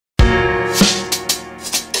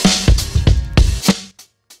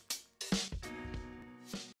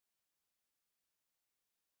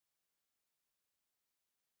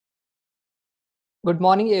Good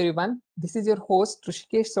morning, everyone. This is your host,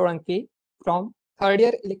 Rishikesh Solanki from third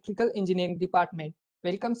year Electrical Engineering Department.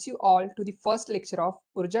 Welcomes you all to the first lecture of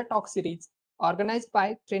URJA-Talk Series organized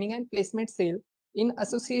by Training and Placement Cell in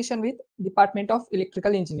association with Department of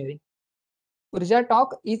Electrical Engineering.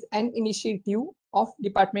 URJA-Talk is an initiative of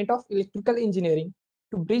Department of Electrical Engineering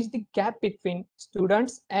to bridge the gap between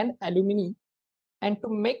students and alumni and to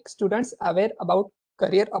make students aware about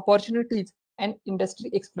career opportunities and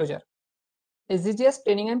industry exposure. SGGS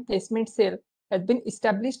Training and Placement Cell has been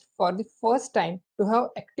established for the first time to have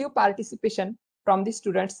active participation from the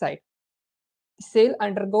student side. The cell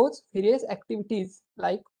undergoes various activities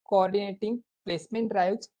like coordinating placement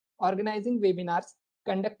drives, organizing webinars,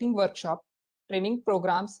 conducting workshops, training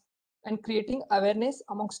programs, and creating awareness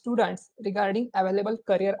among students regarding available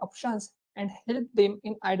career options and help them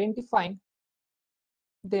in identifying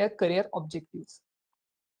their career objectives.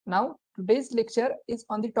 Now, today's lecture is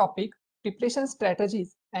on the topic preparation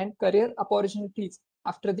strategies and career opportunities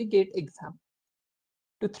after the GATE exam.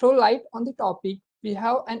 To throw light on the topic, we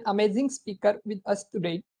have an amazing speaker with us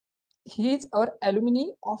today. He is our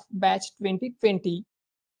alumni of batch 2020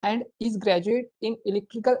 and is graduate in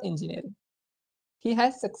electrical engineering. He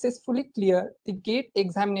has successfully cleared the GATE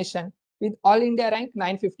examination with All India rank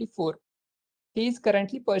 954. He is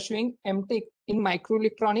currently pursuing Mtech in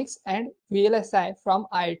Microelectronics and VLSI from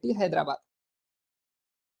IIT Hyderabad.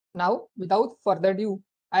 Now, without further ado,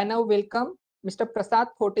 I now welcome Mr. Prasad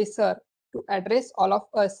Thote sir to address all of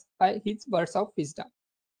us by his words of wisdom.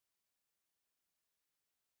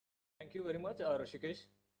 Thank you very much, Rishikesh.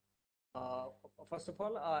 First of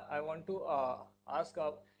all, I want to ask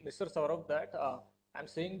Mr. Saurabh that I'm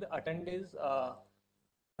seeing the attendees.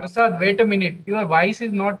 Prasad, wait a minute. Your voice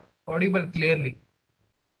is not audible clearly.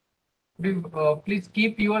 Please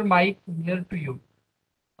keep your mic near to you.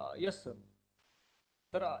 Yes, sir.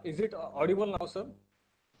 Sir, is it audible now, sir?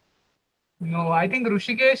 No, I think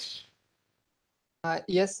Rishikesh.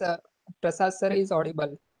 Yes, Prasad sir is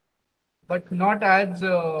audible. But not as.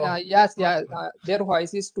 Yes, their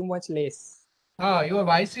voice is too much less. Your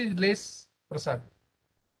voice is less, Prasad.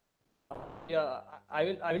 Yeah,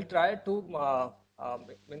 I will try to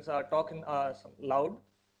talk in loud.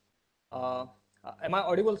 Am I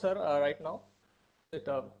audible, sir, right now? Is it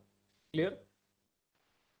clear?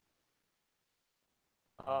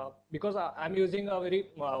 Because I'm using a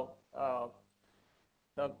very I'm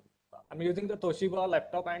using the Toshiba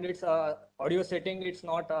laptop and its audio setting. It's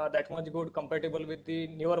not that much good compatible with the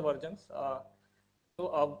newer versions.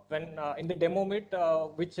 So when in the demo meet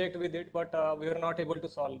we checked with it, but we were not able to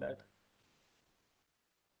solve that.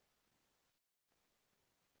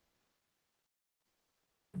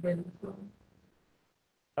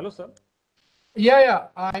 Hello, sir. Yeah.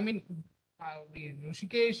 I mean,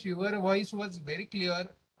 Rishikesh, your voice was very clear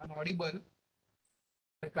and audible.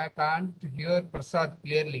 But I can't hear Prasad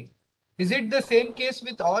clearly. Is it the same case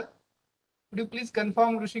with all? Could you please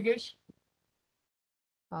confirm, Rishikesh?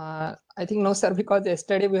 I think no, sir, because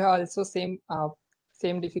yesterday we have also same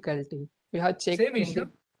difficulty. We have checked. Same issue?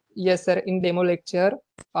 Yes, sir. In demo lecture,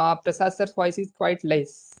 Prasad sir's voice is quite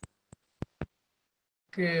less.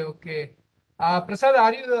 Okay. Prasad,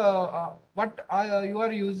 are you what you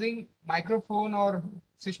are using, microphone or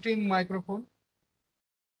system microphone?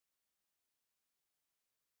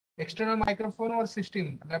 External microphone or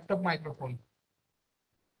system laptop microphone?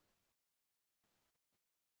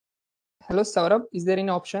 Hello, Saurabh. Is there any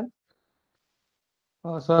option?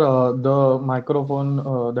 Sir, the microphone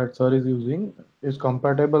that sir is using is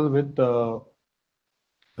compatible with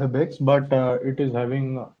WebEx, but it is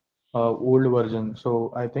having old version.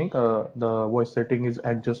 So I think the voice setting is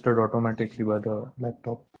adjusted automatically by the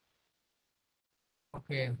laptop.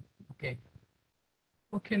 Okay,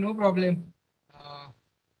 no problem.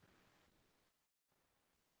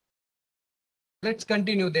 Let's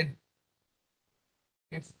continue then.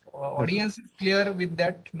 If audience is clear with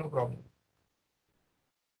that, no problem.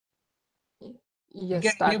 Yes, we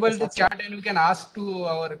can enable the chat and we can ask to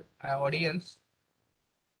our audience.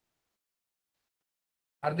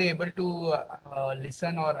 Are they able to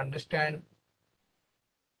listen or understand?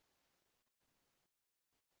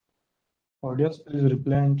 Audience, please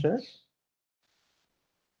reply in chat.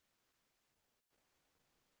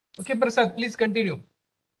 Okay, Prasad, please continue.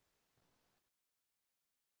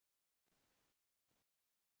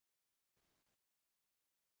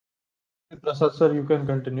 Prasad sir, you can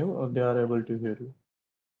continue. They are able to hear you.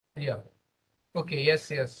 Yeah. Okay.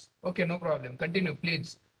 Yes. Okay, no problem. Continue,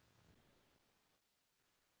 please.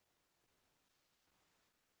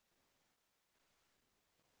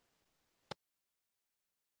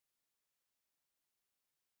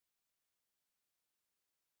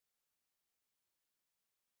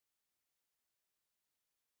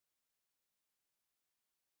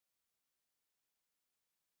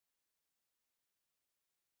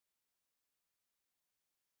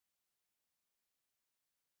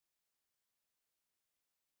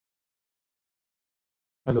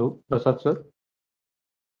 Hello, Prasad sir.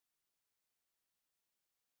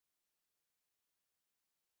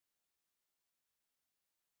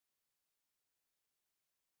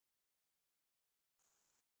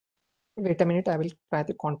 Wait a minute, I will try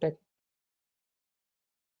to contact.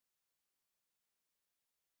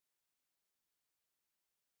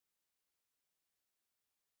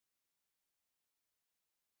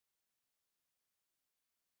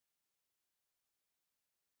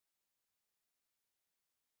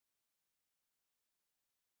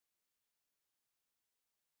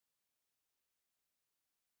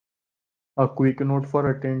 A quick note for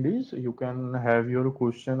attendees, you can have your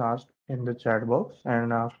question asked in the chat box,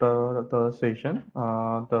 and after the session,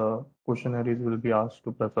 the questionnaires will be asked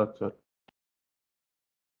to Prasad sir.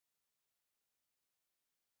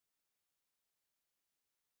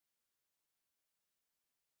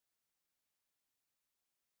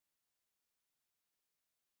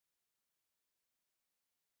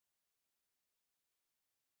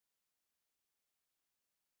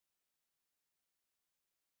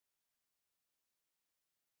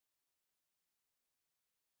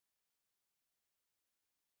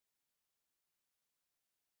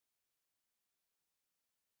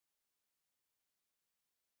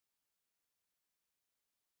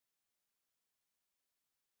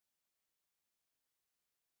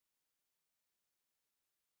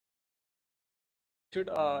 Should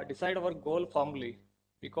decide our goal firmly,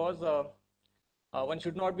 because one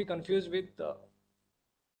should not be confused with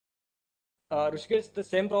Rishikesh. The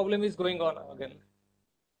same problem is going on again.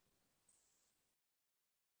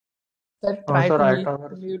 Sir, Sir, at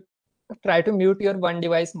our try to mute your one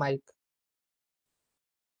device mic.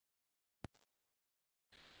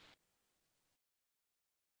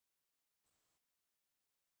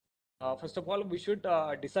 First of all, we should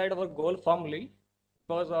decide our goal firmly,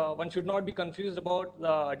 because one should not be confused about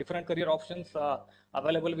the different career options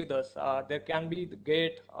available with us. There can be the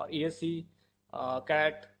GATE, ESC,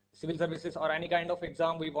 CAT, civil services, or any kind of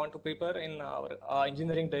exam we want to prepare in our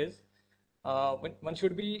engineering days. One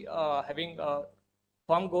should be having a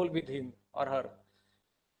firm goal with him or her.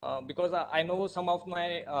 Because I know some of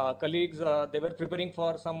my colleagues, they were preparing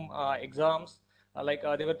for some exams, like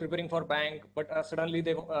they were preparing for bank, but suddenly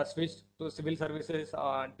they switched to civil services,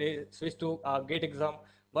 they switched to GATE exam.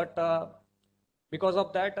 But because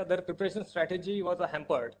of that, their preparation strategy was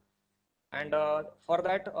hampered. And for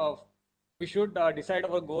that, we should decide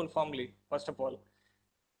our goal firmly, first of all.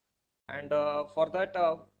 And for that,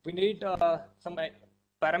 we need some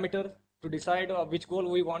parameter to decide which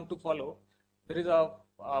goal we want to follow. There is a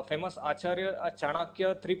famous Acharya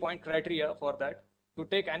Chanakya 3-point criteria for that, to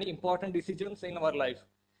take any important decisions in our life.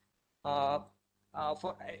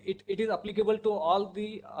 For it is applicable to all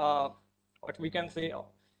the what we can say,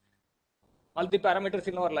 all the parameters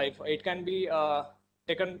in our life. It can be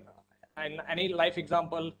taken in any life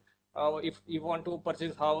example. If you want to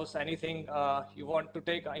purchase house, anything, you want to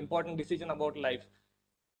take an important decision about life.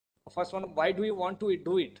 First one, why do you want to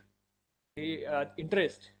do it? The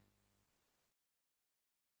interest.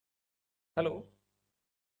 Hello.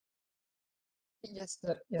 Yes,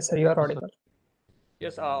 sir. Yes, sir. You are audible.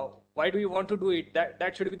 Yes. Why do you want to do it?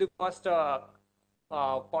 That should be the first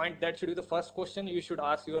point. That should be the first question you should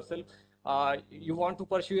ask yourself. You want to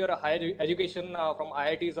pursue your higher education from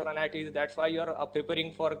IITs or NITs. That's why you are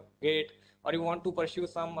preparing for GATE, or you want to pursue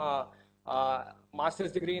some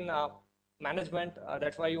master's degree in management.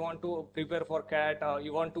 That's why you want to prepare for CAT.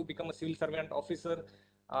 You want to become a civil servant officer.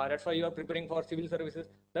 That's why you are preparing for civil services.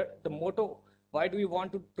 The motto. Why do you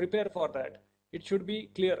want to prepare for that? It should be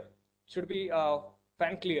clear. It should be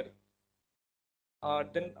fan clear.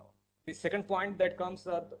 Then the second point that comes,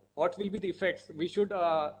 what will be the effects? We should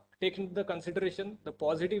take into the consideration the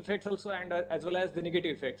positive effects also, and as well as the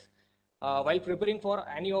negative effects. While preparing for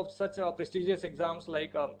any of such prestigious exams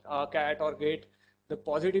like CAT or GATE, the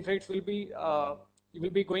positive effects will be you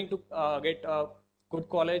will be going to get a good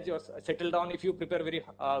college or settle down if you prepare very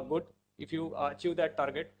good, if you achieve that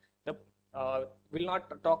target. The will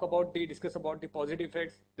not talk about discuss about the positive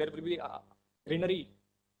effects. There will be greenery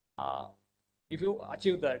if you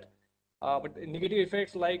achieve that. But negative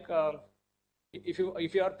effects, like if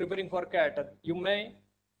you are preparing for CAT,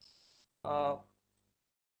 uh,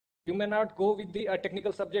 you may not go with the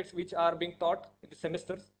technical subjects which are being taught in the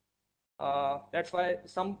semesters. That's why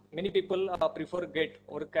many people prefer GATE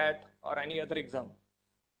over CAT or any other exam.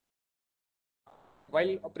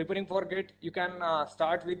 While preparing for GATE, you can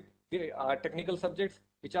start with the technical subjects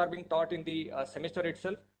which are being taught in the semester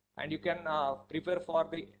itself, and you can prepare for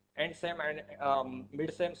the end sem and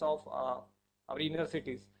mid sems of our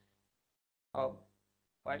universities.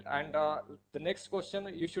 And the next question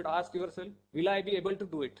you should ask yourself, will I be able to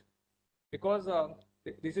do it? Because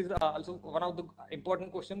this is also one of the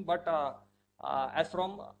important question, but as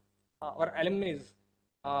from our alumni,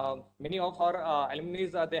 many of our alumni,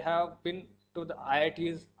 they have been to the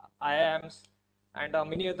IITs, IIMs, and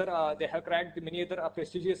many other, they have cracked many other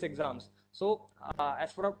prestigious exams. So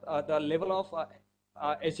as far the level of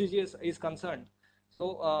SGGS is concerned,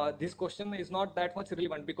 so this question is not that much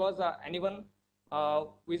relevant, because anyone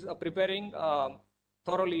who is preparing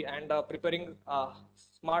thoroughly and preparing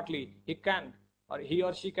smartly, he can, or he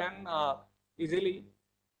or she can easily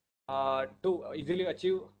easily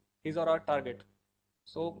achieve his or her target.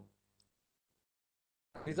 So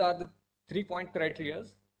these are the 3-point criteria.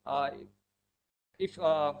 If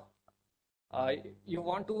you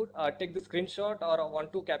want to take the screenshot or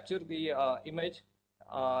want to capture the image,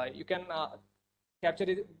 you can capture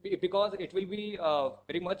it, because it will be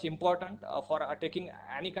very much important for taking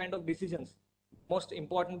any kind of decisions, most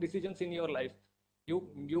important decisions in your life.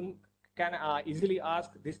 You can easily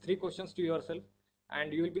ask these 3 questions to yourself,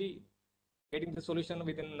 and you will be getting the solution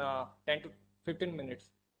within 10 to 15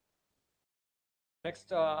 minutes. Next,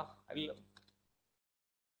 the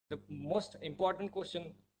most important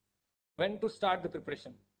question: when to start the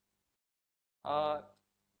preparation?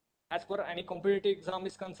 As per any competitive exam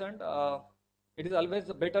is concerned, it is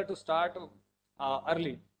always better to start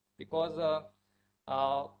early, because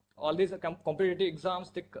all these competitive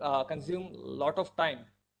exams, they consume a lot of time,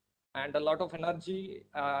 and a lot of energy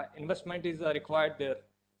investment is required there.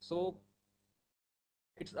 So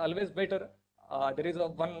it's always better. There is a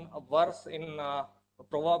verse in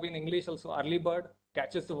proverb in English also: early bird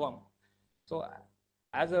catches the worm. So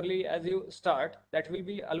as early as you start, that will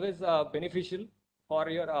be always beneficial for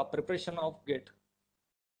your preparation of GATE.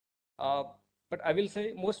 But I will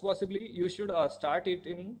say, most possibly you should start it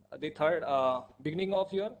in the beginning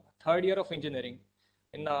of your 3rd year of engineering,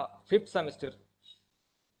 in 5th semester.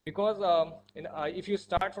 Because if you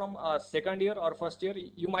start from 2nd year or 1st year,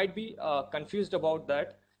 you might be confused about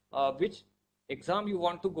that, which exam you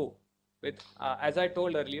want to go with. As I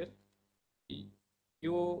told earlier,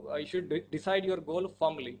 you should decide your goal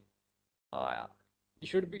firmly.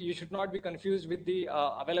 You should not be confused with the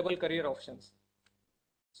available career options.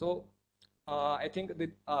 So I think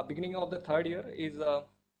the beginning of the 3rd year is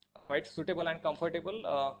quite suitable and comfortable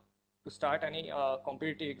to start any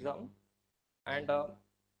competitive exam. And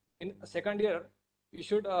in 2nd year, you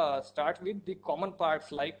should start with the common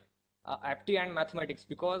parts like aptitude and mathematics,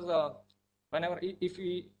 because whenever if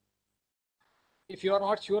you are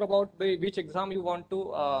not sure about which exam you want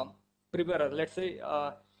to prepare, let's say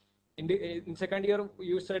in 2nd year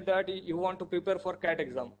you said that you want to prepare for CAT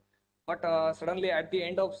exam, but suddenly at the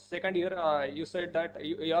end of 2nd year you said that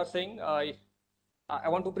you are saying I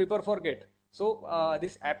want to prepare for GATE. So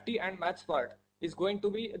this aptitude and maths part is going to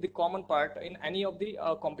be the common part in any of the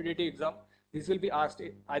competitive exam. This will be asked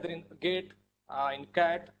either in GATE, in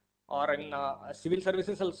CAT, or in civil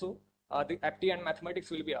services also. The aptitude and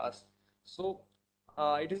mathematics will be asked. So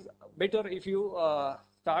it is better if you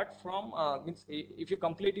start from, if you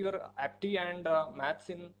complete your aptitude and maths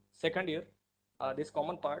in 2nd year, these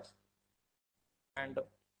common parts, and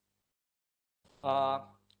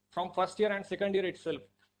from 1st year and 2nd year itself,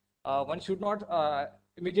 one should not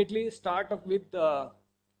immediately start up with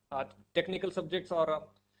technical subjects or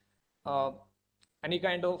any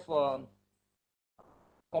kind of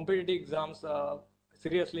competitive exams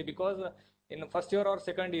seriously, because in 1st year or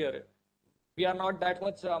 2nd year, we are not that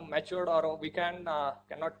much matured, or we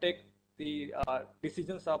cannot take the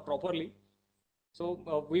decisions properly.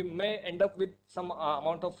 So we may end up with some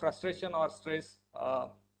amount of frustration or stress.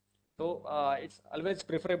 So it's always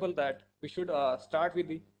preferable that we should start with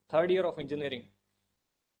the 3rd year of engineering.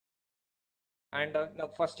 And in the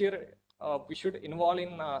 1st year, we should involve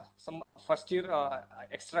in some 1st year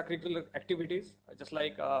extracurricular activities, just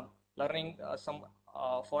like learning some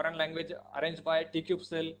foreign language arranged by T-Cube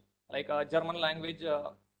Cell, like German language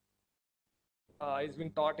is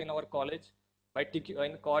being taught in our college by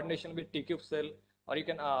in coordination with T-Cube Cell, or you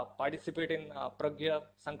can participate in Pragya,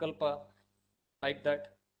 Sankalpa, like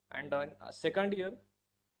that. And in 2nd year,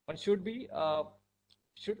 one should be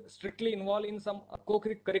should strictly involve in some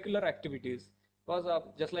co-curricular activities, because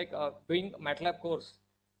just like doing MATLAB course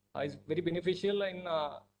is very beneficial in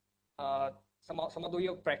some of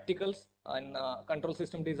the practicals in control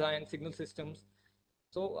system design, signal systems.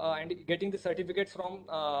 So and getting the certificates from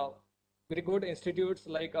very good institutes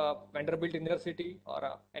like Vanderbilt University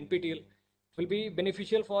or NPTEL will be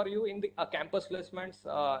beneficial for you in the campus placements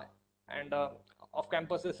and off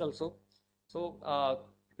campuses also. So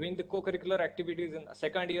doing the co-curricular activities in a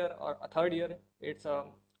second year or a third year, it's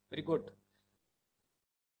very good.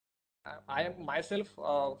 I am myself,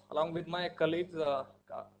 along with my colleagues,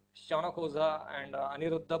 Shana Koza and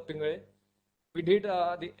Aniruddha Pingale, we did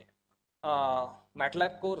the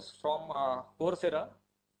MATLAB course from Coursera,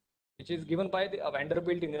 which is given by the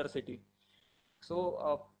Vanderbilt University.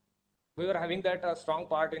 So we were having that strong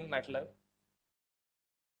part in MATLAB.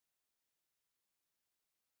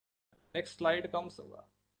 Next slide comes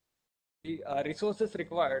the resources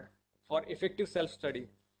required for effective self-study.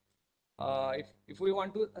 If we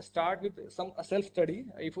want to start with some self-study,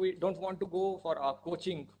 if we don't want to go for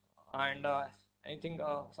coaching and anything,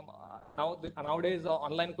 nowadays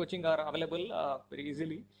online coaching are available very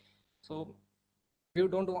easily. So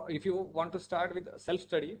if you want to start with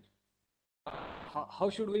self-study, how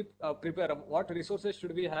should we prepare? What resources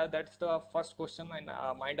should we have? That's the first question in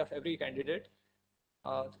mind of every candidate.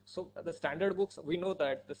 So the standard books, we know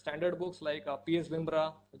that the standard books like P.S.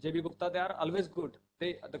 Bimra, J.B. Gupta, they are always good.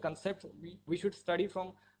 The concept we should study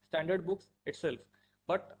from standard books itself.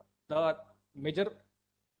 But the major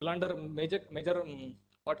blunder,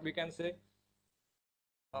 what we can say,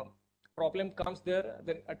 problem comes there.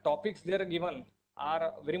 The topics they are given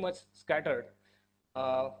are very much scattered.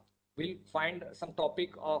 We'll find some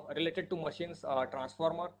topic related to machines,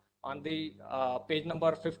 transformer on the page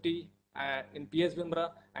number 50 in P.S.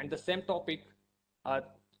 Bimra, and the same topic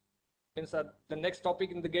means the next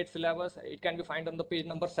topic in the GATE syllabus, it can be found on the page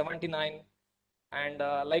number 79 and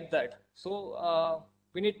like that. So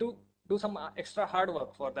we need to do some extra hard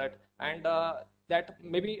work for that, and that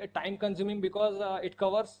may be time consuming because it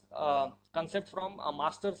covers concept from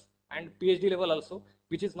masters and PhD level also,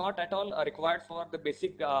 which is not at all required for the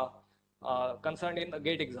basic concerned in the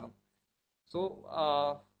GATE exam.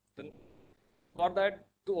 So for that,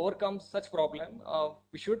 to overcome such problem,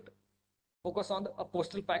 we should focus on a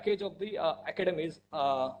postal package of the academies,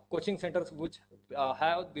 coaching centers which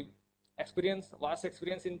have the vast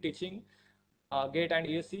experience in teaching GATE and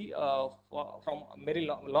ESE from very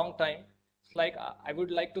long time. It's like I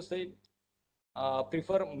would like to say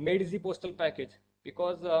prefer MedEasy postal package,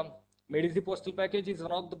 because MedEasy postal package is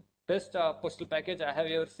one of the best postal package I have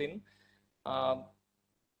ever seen.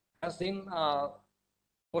 I've seen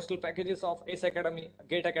postal packages of ACE Academy,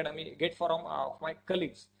 GATE Forum of my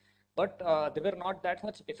colleagues, but they were not that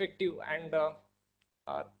much effective and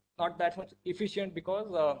not that much efficient because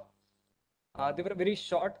they were very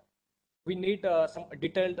short. We need some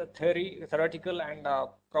detailed theoretical and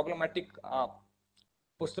problematic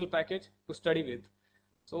postal package to study with.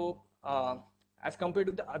 So as compared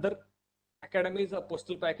to the other academies of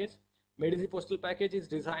postal package, MedEasy postal package is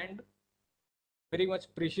designed very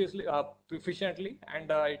much proficiently,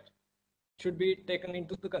 and it should be taken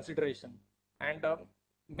into the consideration. And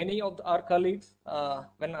many of our colleagues,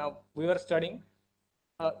 when we were studying,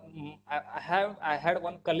 I had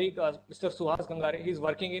one colleague, Mr. Suhas Gangare. He's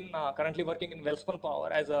working in currently working in Welspun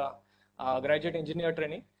Power as a graduate engineer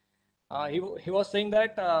trainee. He was saying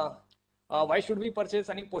that why should we purchase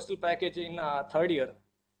any postal package in third year?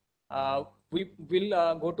 We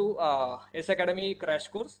will go to ACE Academy crash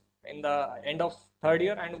course in the end of third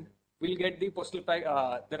year, and we'll get the postal pack,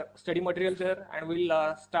 the study material there, and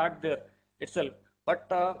we'll start there itself. But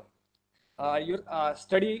your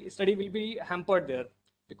study will be hampered there,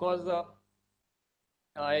 because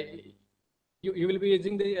you will be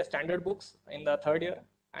using the standard books in the third year,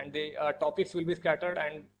 and the topics will be scattered,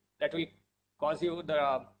 and that will cause you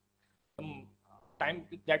the time,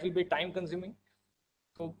 that will be time consuming.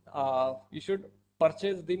 So you should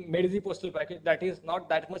purchase the MedEasy postal package, that is not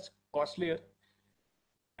that much costlier,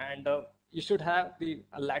 and you should have the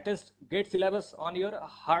latest GATE syllabus on your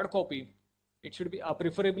hard copy. It should be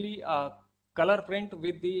preferably color print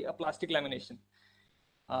with the plastic lamination.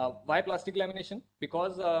 Why plastic lamination?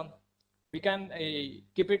 Because we can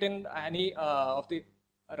keep it in any of the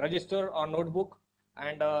register or notebook,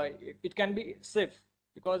 and it can be safe,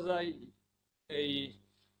 because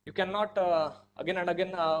you cannot again and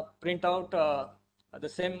again print out the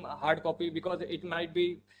same hard copy, because it might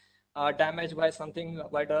be damaged by something,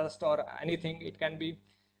 by dust or anything. It can be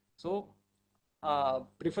so.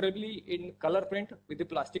 Preferably in color print with the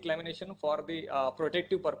plastic lamination for the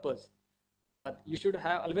protective purpose. You should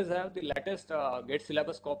always have the latest GATE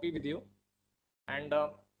syllabus copy with you, and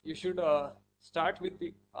you should start with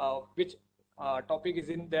the which topic is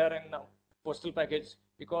in there in postal package,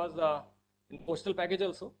 because in postal package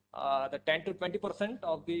also the 10 to 20%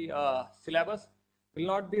 of the syllabus will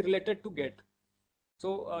not be related to GATE.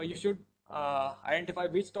 So you should identify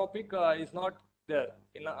which topic is not there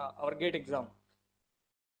in our GATE exam.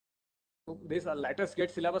 So this latest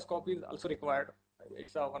GATE syllabus copy is also required.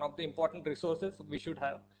 It's one of the important resources we should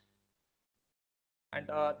have. And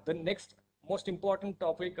the next most important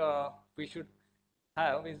topic we should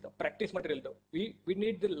have is the practice material. We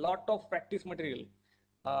need a lot of practice material.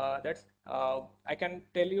 That's I can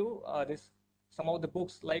tell you this some of the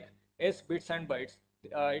books like S Bits and Bytes.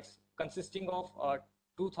 It's consisting of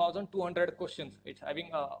 2,200 questions. It's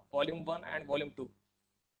having volume 1 and volume 2.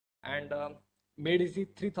 And Made Easy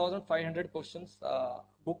 3,500 questions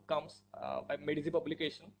book comes by Made Easy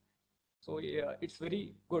publication. So it's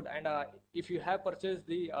very good. And if you have purchased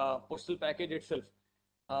the postal package itself,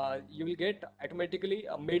 you will get automatically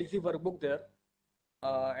a Made Easy workbook there.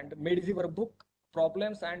 And Made Easy workbook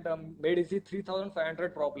problems and Made Easy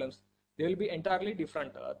 3,500 problems, they will be entirely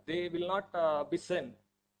different. They will not be same.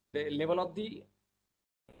 The level of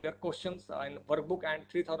their questions in workbook and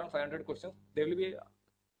 3,500 questions, they will be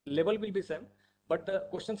level will be same, but the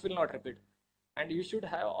questions will not repeat. And you should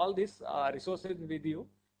have all these resources with you.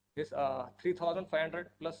 This 3,500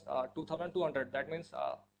 plus 2,200, that means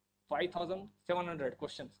 5,700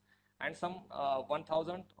 questions and some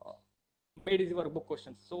 1,000 Made Easy workbook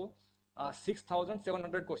questions. So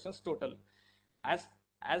 6,700 questions total. As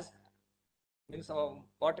means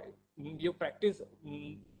what you practice,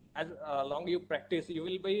 as long you practice, you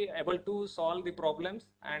will be able to solve the problems,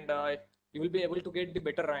 and you will be able to get the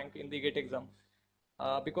better rank in the GATE exam.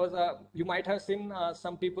 Because you might have seen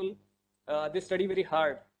some people, they study very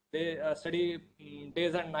hard. They study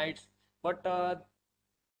days and nights, but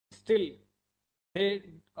still they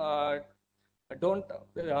don't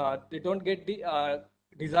get the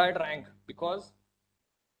desired rank because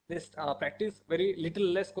they practice very little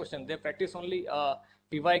less question. They practice only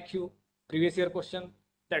PYQ, previous year question.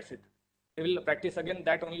 That's it. They will practice again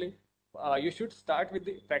that only. You should start with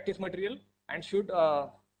the practice material and should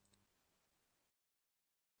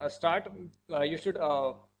you should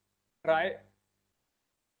try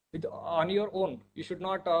with on your own. You should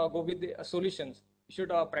not go with the solutions. You should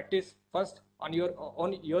practice first on your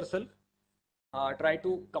own yourself. Try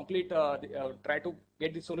to complete try to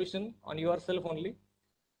get the solution on yourself only,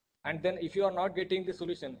 and then if you are not getting the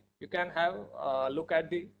solution, you can have look at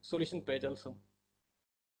the solution page also.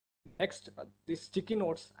 Next, the sticky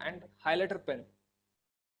notes and highlighter pen.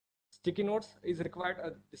 Sticky notes is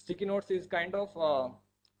required. The sticky notes is kind of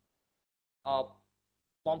a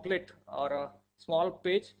pamphlet or a small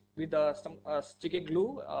page with some sticky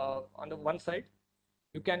glue on the one side.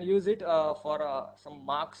 You can use it for some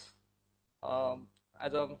marks,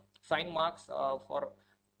 as a sign marks for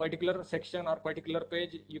particular section or particular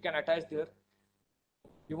page. You can attach there.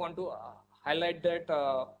 You want to highlight that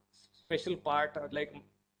special part, like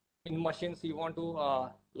in machines, you want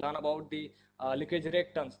to learn about the leakage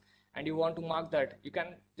reactance, and you want to mark that. You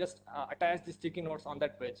can just attach the sticky notes on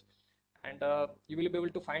that page, and you will be able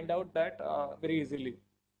to find out that very easily.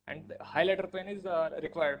 And the highlighter pen is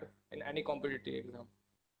required in any competitive exam.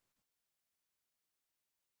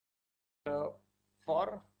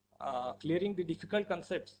 For clearing the difficult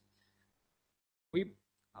concepts, we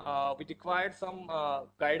require some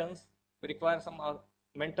guidance. We require some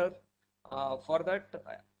mentor. For that,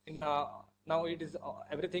 now it is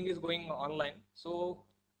everything is going online, so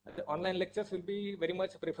the online lectures will be very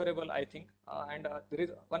much preferable, I think. And there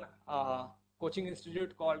is one coaching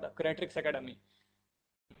institute called Creatrix Academy.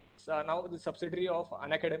 It's now the subsidiary of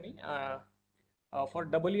Unacademy. For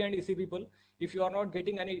EE and EC people, if you are not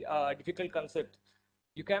getting any difficult concept,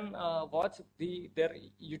 you can watch their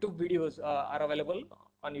YouTube videos are available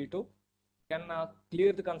on YouTube. You can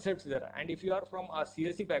clear the concepts there. And if you are from a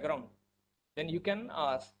CSE background, then you can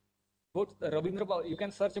go to Ravindra Babu. You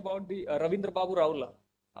can search about the Ravindra Babu Raula.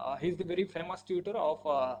 He's the very famous tutor of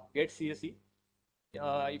GATE CSE.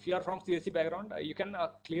 If you are from CSE background, you can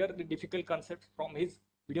clear the difficult concepts from his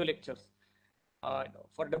video lectures.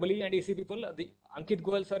 For EE and EC people, the Ankit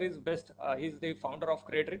Goel sir is best. He's the founder of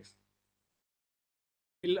Creatrix.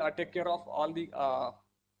 He'll take care of all the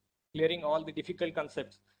clearing all the difficult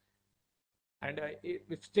concepts. And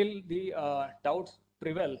if still the doubts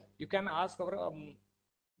prevail, you can ask our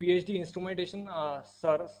PhD instrumentation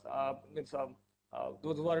sirs,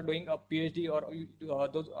 those who are doing a PhD, or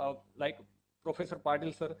those like Professor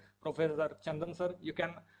Patil sir, Professor Chandan sir. You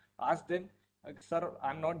can ask them, sir,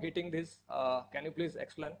 I'm not getting this. Can you please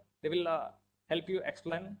explain? They will help you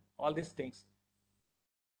explain all these things.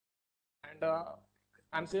 And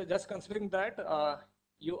I'm just considering that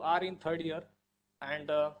you are in third year, and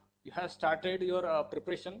you have started your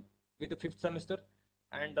preparation with the 5th semester,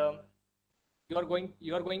 and you are going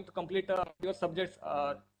to complete your subjects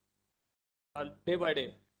day by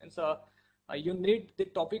day. And so you need the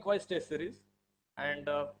topic wise test series, and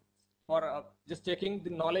for just checking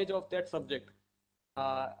the knowledge of that subject.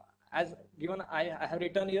 As given, I have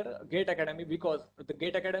written here GATE Academy because the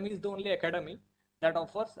GATE Academy is the only academy that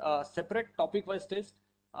offers separate topic-wise test,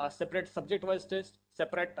 separate subject-wise test,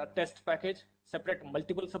 separate test package, separate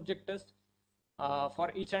multiple subject test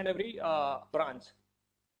for each and every branch.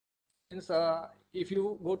 Since if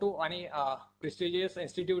you go to any prestigious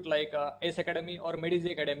institute like ACE Academy or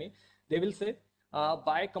Medici Academy, they will say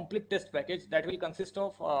buy complete test package that will consist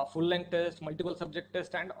of full-length test, multiple subject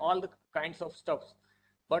test, and all the kinds of stuffs.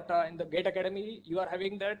 But in the GATE Academy, you are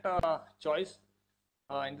having that choice.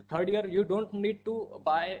 In the third year, you don't need to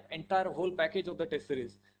buy entire whole package of the test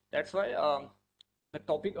series. That's why the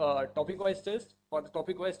topic-wise test, for the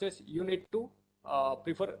topic-wise test, you need to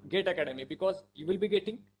prefer GATE Academy because you will be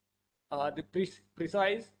getting the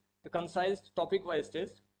precise, the concise topic-wise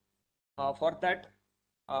test for that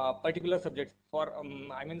particular subject. For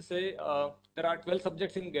I mean, say there are 12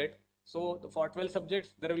 subjects in GATE, so for 12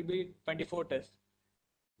 subjects there will be 24 tests.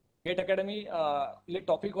 GATE Academy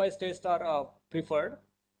topic-wise tests are preferred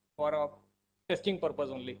for testing purpose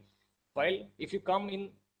only. While if you come in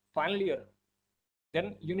final year,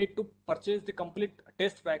 then you need to purchase the complete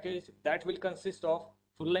test package that will consist of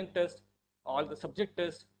full-length test, all the subject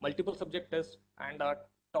tests, multiple subject tests, and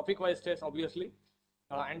topic-wise tests, obviously.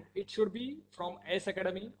 And it should be from ACE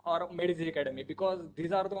Academy or Medici Academy because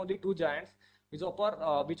these are the only two giants which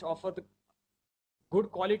offer the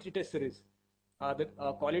good quality test series. The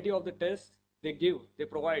quality of the tests they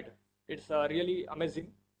provide, it's really amazing.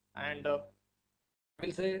 And I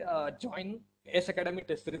will say join ACE Academy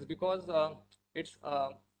test series because its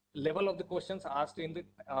level of the questions asked in the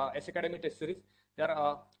ACE Academy test series, they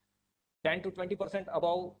are 10 to 20%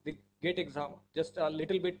 above the GATE exam, just a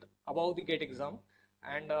little bit above the GATE exam.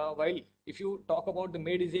 And while if you talk about the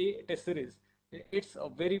Medici test series, it's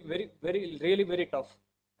really very tough.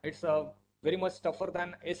 It's very much tougher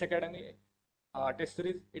than ACE Academy test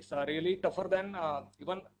series. It's really tougher than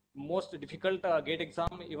even most difficult GATE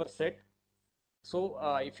exam ever set. So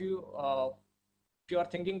if you are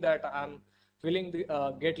thinking that I'm feeling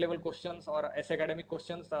the GATE level questions or ACE Academy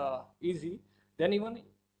questions easy,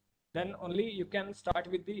 then only you can start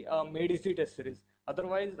with the Medici test series.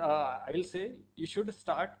 Otherwise, I will say you should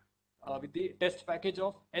start with the test package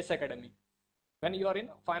of ACE Academy. When you are in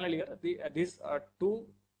final year, these two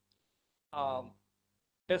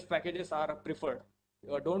test packages are preferred.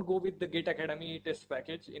 Don't go with the GATE Academy test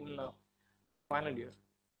package in final year.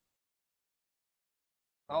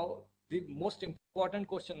 Now, the most important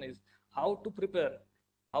question is how to prepare.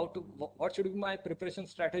 What should be my preparation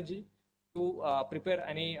strategy to prepare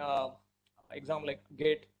any exam like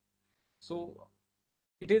GATE? So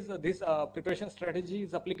it is this preparation strategy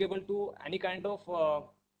is applicable to any kind of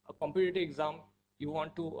a competitive exam you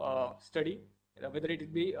want to study, whether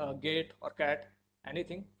it be GATE or CAT,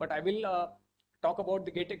 anything. But I will talk about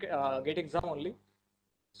the GATE exam only.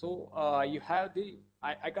 So you have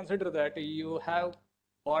I consider that you have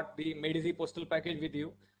bought the Medici postal package with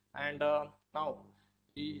you, and now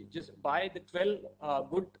you just buy the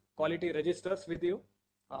 12 good quality registers with you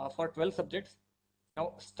for 12 subjects.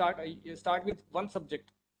 Now you start with one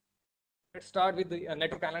subject. Let's start with the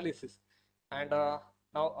network analysis. And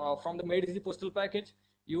now from the Medici postal package,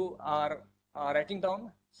 you are writing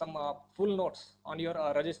down some full notes on your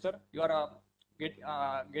register. You are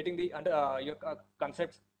getting the your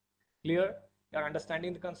concepts clear. You are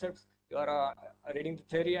understanding the concepts. You are reading the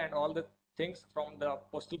theory and all the things from the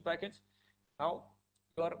postal package. Now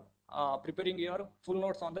you are preparing your full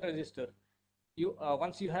notes on the register. You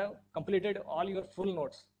once you have completed all your full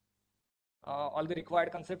notes, all the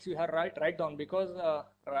required concepts you have write down, because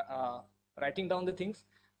writing down the things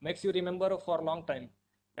makes you remember for a long time.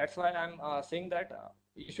 That's why I'm saying that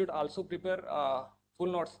you should also prepare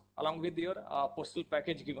full notes along with your postal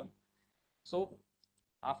package given. So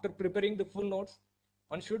after preparing the full notes,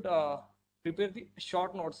 one should prepare the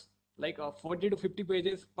short notes like 40 to 50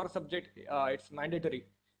 pages per subject. It's mandatory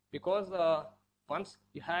because once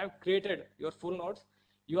you have created your full notes,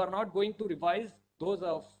 you are not going to revise those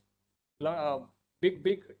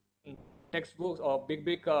big textbooks or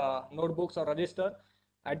big notebooks or register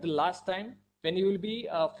at the last time when you will be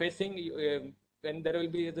facing when there will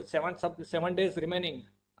be the 7 days remaining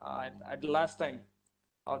at the last time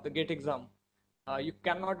of the GATE exam. You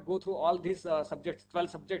cannot go through all these subjects, 12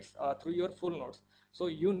 subjects through your full notes. So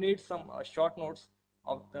you need some short notes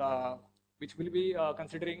of which will be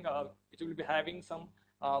considering, which will be having some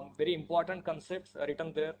very important concepts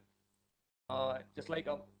written there. Just like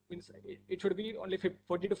means it should be only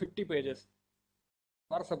 40 to 50 pages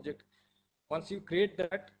per subject. Once you create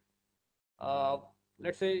that,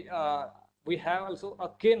 let's say we have also a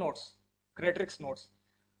K notes Creatrix notes.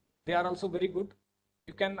 They are also very good.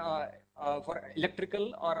 You can, for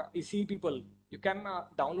electrical or ECE people, you can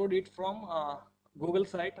download it from Google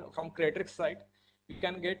site, from Creatrix site. You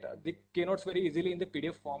can get the keynotes very easily in the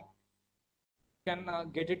PDF form. You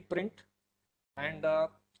can get it print, and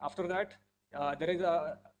after that, there is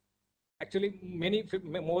actually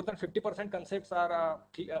more than 50% concepts are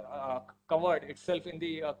covered itself in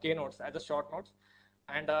the keynotes as a short notes,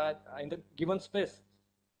 and in the given space.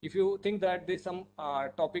 If you think that there's some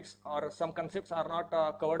topics or some concepts are not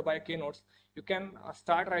covered by keynotes, you can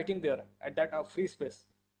start writing there at that free space,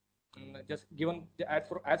 just given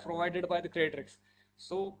as provided by the Creatrix.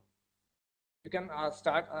 So you can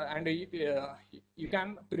start and you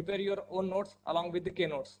can prepare your own notes along with the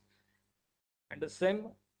keynotes. And the same,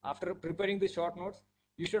 after preparing the short notes,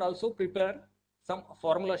 you should also prepare some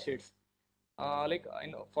formula sheets. Like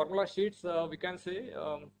in formula sheets, we can say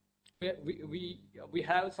we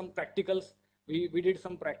have some practicals. We did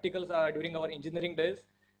some practicals during our engineering days.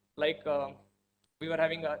 Like we were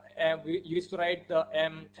having we used to write the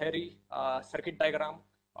M theory circuit diagram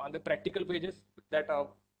on the practical pages. That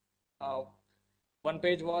one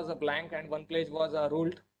page was a blank and one page was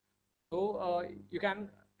ruled. So you can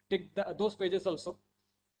take those pages also,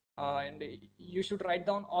 and you should write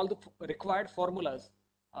down all the required formulas.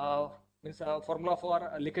 Means formula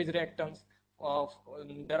for leakage reactance.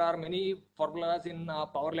 There are many formulas in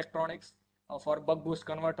power electronics for buck boost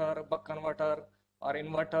converter, buck converter, or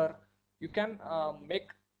inverter. You can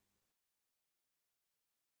make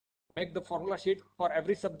the formula sheet for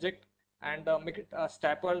every subject and make it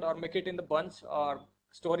stapled or make it in the bunch or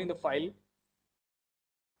store in the file.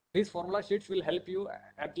 These formula sheets will help you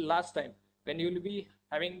at the last time when you will be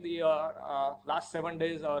having the last 7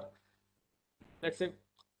 days, or let's say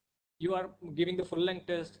you are giving the full length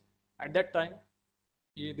test. At that time,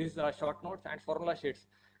 these short notes and formula sheets,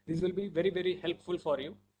 these will be very, very helpful for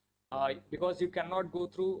you because you cannot go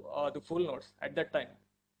through the full notes at that time.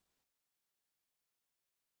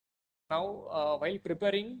 Now, while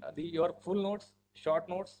preparing your full notes, short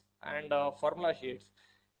notes, and formula sheets,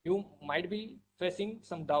 you might be facing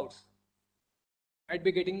some doubts, might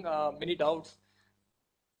be getting many doubts,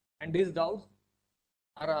 and these doubts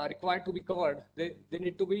are required to be covered. They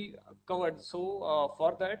need to be covered. So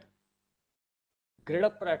for that,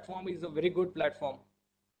 GradeUp platform is a very good platform.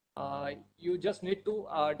 You just need to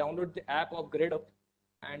download the app of GradeUp,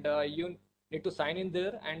 and you need to sign in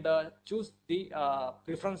there and choose the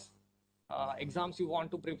preference exams you want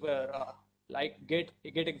to prepare, like GATE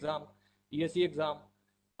exam, ESE exam,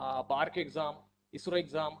 BARC exam, ISRO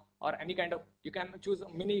exam, or any kind of, you can choose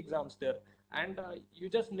many exams there, and you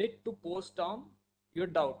just need to post down your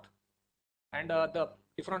doubt, and the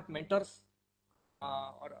different mentors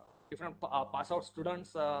or different pass out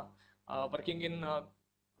students working in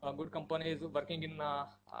good companies, working in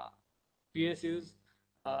PSUs,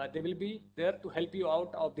 they will be there to help you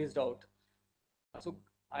out of this doubt. So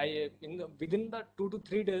within the 2 to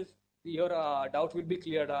 3 days, your doubt will be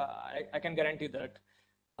cleared. I can guarantee that.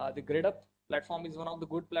 The GradeUp platform is one of the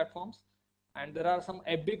good platforms, and there are some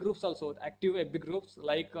FB groups also, active FB groups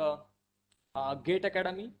like GATE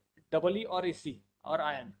Academy, EE or EC or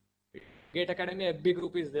IN. GATE Academy FB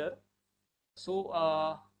group is there.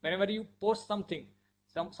 So whenever you post something,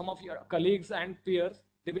 some of your colleagues and peers,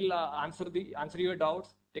 they will answer your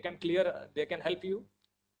doubts. They can help you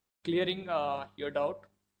clearing your doubt.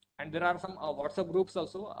 And there are some WhatsApp groups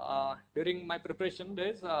also. During my preparation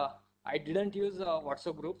days, I didn't use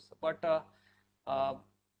WhatsApp groups, but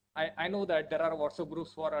I know that there are WhatsApp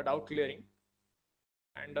groups for doubt clearing.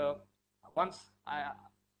 And once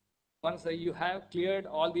you have cleared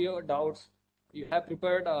all your doubts, you have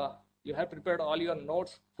prepared all your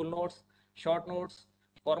notes, full notes, short notes,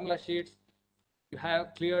 formula sheets, you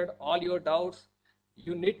have cleared all your doubts,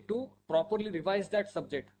 you need to properly revise that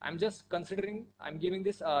subject. I'm giving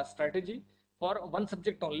this strategy for one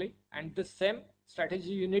subject only, and the same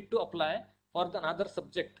strategy you need to apply for the another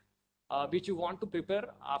subject which you want to prepare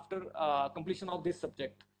after completion of this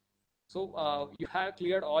subject. So you have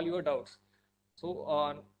cleared all your doubts.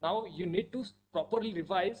 So now you need to properly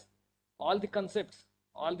revise all the concepts,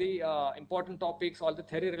 all the important topics, all the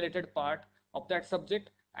theory related part of that subject,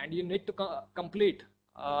 and you need to complete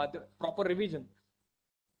the proper revision.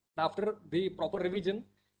 After the proper revision,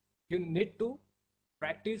 you need to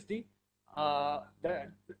practice the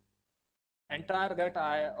entire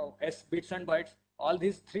S bits and bytes, all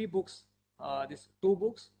these 3 books, these 2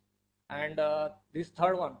 books, and this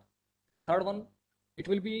third one, it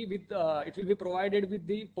will be provided with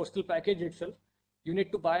the postal package itself. You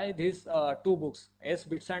need to buy these 2 books, S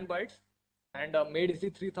bits and bytes, and made easy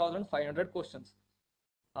 3,500 questions.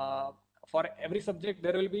 for every subject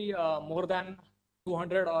there will be more than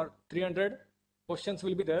 200 or 300 questions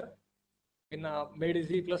will be there in made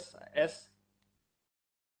easy plus S.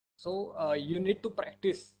 So you need to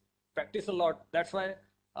practice a lot. That's why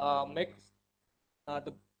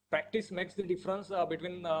the practice makes the difference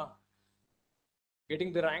between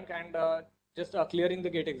getting the rank and just clearing the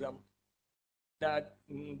gate exam. That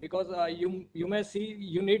because you may see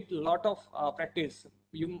you need a lot of practice.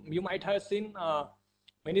 You might have seen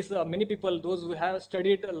many people, those who have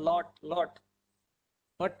studied a lot,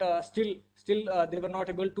 but still they were not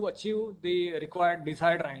able to achieve the required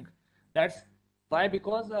desired rank. That's why,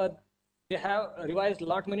 because they have revised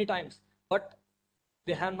many times, but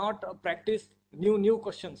they have not practiced new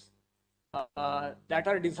questions that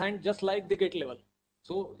are designed just like the gate level.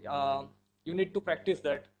 So you need to practice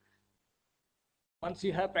that. Once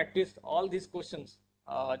you have practiced all these questions,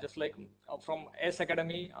 just like from S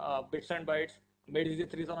Academy, bits and bytes, made easy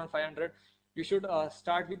 3500, you should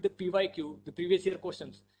start with the PYQ, the previous year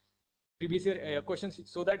questions,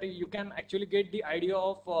 so that you can actually get the idea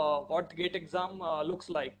of what gate exam looks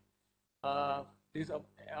like. These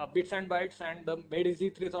bits and bytes and the made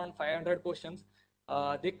easy 3500 questions,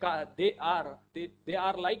 they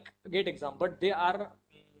are like gate exam, but they are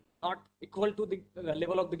not equal to the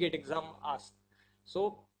level of the gate exam asked.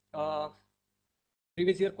 So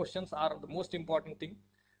previous year questions are the most important thing.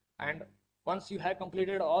 And once you have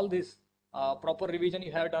completed all this proper revision,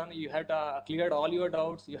 you have done, you have cleared all your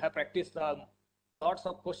doubts, you have practiced lots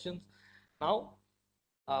of questions. Now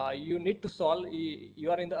you need to solve.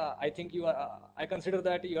 You are in the I think you are I consider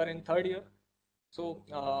that you are in third year. So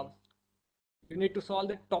you need to solve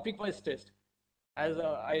the topic wise test. As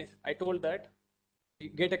I told that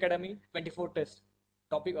Gate Academy 24 tests,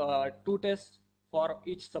 topic 2 tests for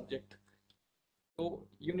each subject. So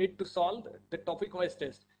you need to solve the topic wise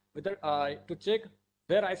test whether to check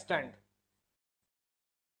where I stand.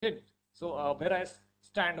 Okay. So where I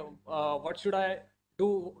stand, what should I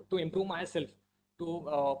do to improve myself?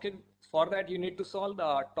 Okay, for that you need to solve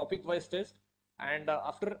the topic wise test, and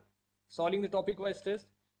after solving the topic wise test,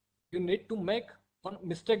 you need to make one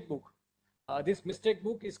mistake book. This mistake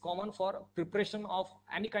book is common for preparation of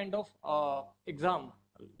any kind of exam.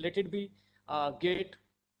 Let it be GATE,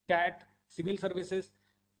 CAT, civil services.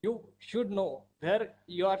 You should know where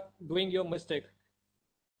you are doing your mistake.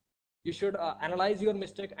 You should analyze your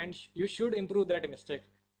mistake and you should improve that mistake.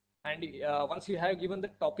 And once you have given the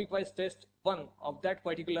topic wise test 1 of that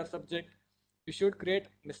particular subject, you should create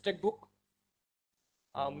mistake book.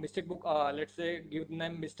 Let's say give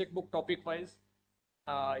them mistake book topic wise.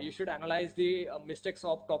 You should analyze the mistakes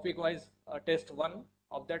of topic wise test 1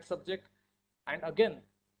 of that subject, and again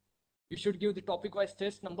you should give the topic wise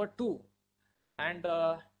test number 2, and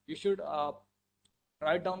you should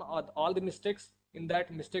write down all the mistakes in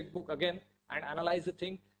that mistake book again and analyze the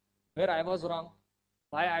thing where I was wrong,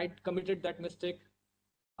 why I committed that mistake,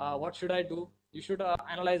 what should I do. You should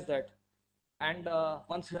analyze that. And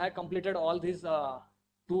once you have completed all these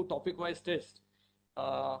 2 topic wise tests,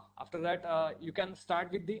 after that you can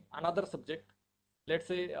start with the another subject. Let's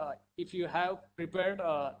say if you have prepared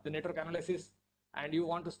the network analysis and you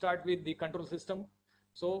want to start with the control system,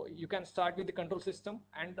 so you can start with the control system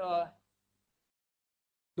and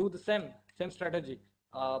do the same strategy.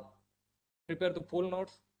 Prepare the full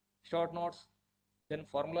notes, short notes, then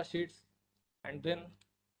formula sheets, and then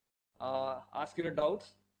ask your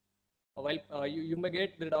doubts. While you may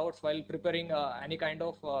get the doubts while preparing any kind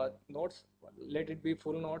of notes, let it be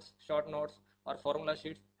full notes, short notes, or formula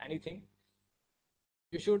sheets, anything.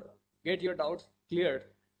 You should get your doubts cleared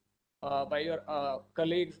by your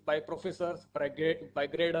colleagues, by professors, by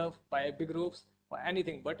grade up, by big groups, or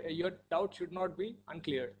anything, but your doubt should not be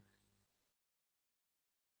uncleared.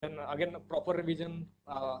 Then again, proper revision,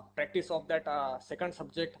 practice of that second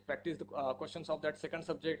subject, practice the questions of that second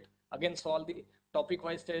subject, again solve the topic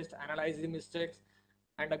wise test, analyze the mistakes,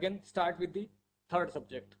 and again start with the third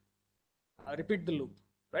subject. Repeat the loop,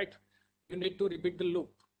 right? You need to repeat the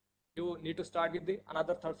loop. You need to start with the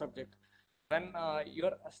another third subject. When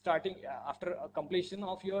you're starting after completion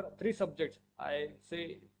of your 3 subjects, I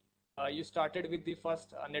say you started with the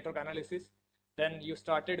first network analysis, then you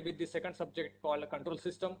started with the second subject called control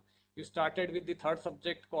system, you started with the third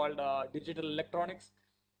subject called digital electronics.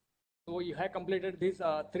 So you have completed these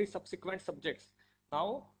 3 subsequent subjects.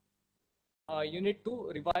 Now you need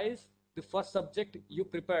to revise the first subject you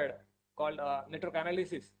prepared called network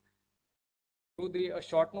analysis through the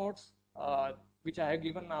short notes which I have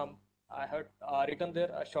given. I have written there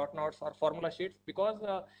short notes or formula sheets, because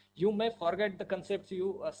you may forget the concepts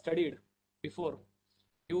you studied before.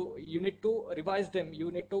 You need to revise them.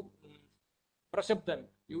 You need to brush up them.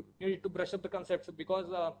 You need to brush up the concepts because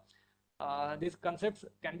these concepts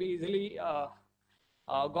can be easily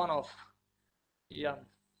gone off. Yeah.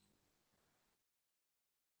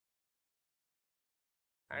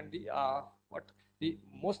 And the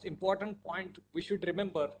most important point we should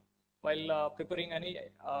remember while preparing any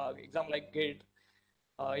exam like GATE,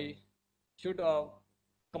 I should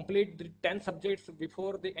complete the 10 subjects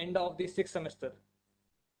before the end of the 6th semester.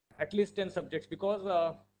 At least 10 subjects,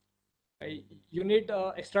 because you need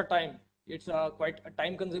extra time. It's quite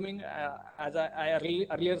time consuming. As I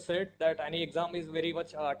earlier said, that any exam is very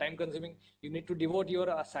much time consuming. You need to devote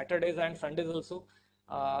your Saturdays and Sundays also.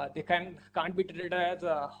 They can't be treated as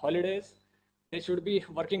holidays. They should be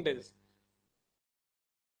working days.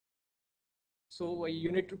 So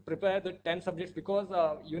you need to prepare the 10 subjects because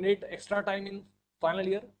you need extra time in final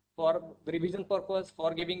year for the revision purpose,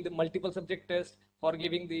 for giving the multiple subject test, for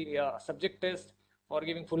giving the subject test, for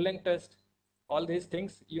giving full length test. All these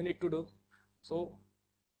things you need to do. So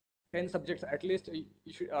 10 subjects at least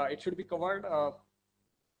it should be covered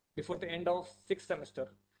before the end of 6th semester.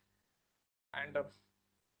 And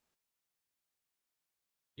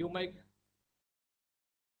you might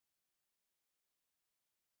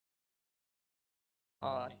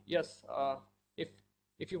yes,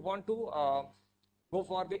 if you want to go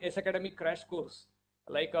for the S Academy crash course,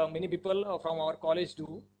 like many people from our college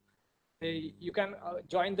do, you can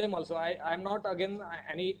join them also. I'm not again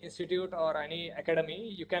any institute or any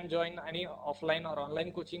academy. You can join any offline or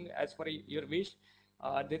online coaching as per your wish.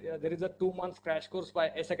 There is a 2 months crash course by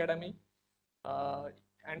S Academy,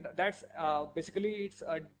 and that's basically it's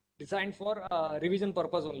designed for revision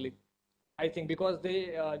purpose only. I think because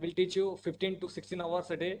they will teach you 15 to 16 hours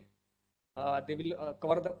a day. They will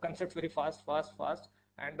cover the concepts very fast,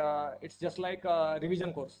 and it's just like a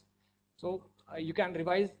revision course. So you can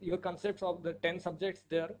revise your concepts of the 10 subjects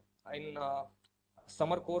there in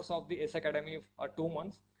summer course of the S Academy 2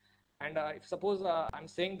 months. And if suppose I'm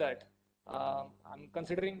saying that I'm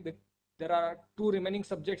considering that there are 2 remaining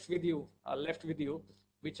subjects with you left with you,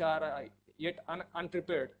 which are yet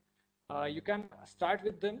unprepared, you can start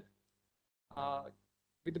with them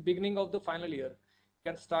with the beginning of the final year.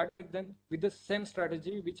 You can start with them with the same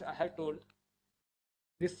strategy which I have told.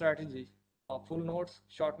 This strategy: full notes,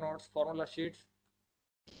 short notes, formula sheets,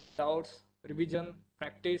 doubts, revision,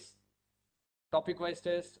 practice, topic-wise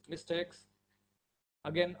test, mistakes.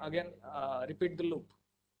 Again, repeat the loop.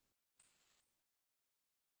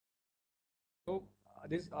 So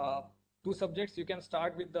these 2 subjects you can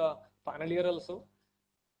start with the final year also,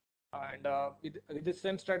 and with the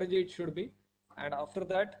same strategy it should be. And after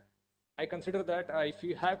that, I consider that if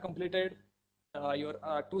you have completed your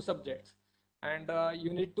 2 subjects, and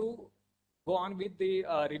you need to go on with the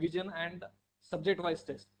revision and subject-wise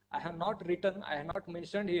test. I have not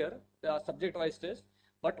mentioned here the subject-wise test,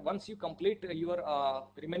 but once you complete your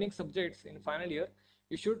remaining subjects in final year,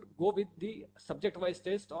 you should go with the subject-wise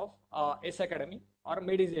test of S Academy or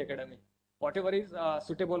Made-Easy Academy, whatever is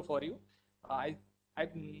suitable for you. I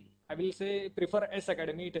will say prefer S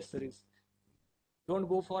Academy test series. Don't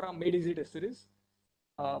go for a Made-Easy test series,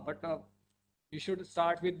 but you should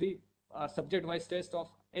start with the subject-wise test of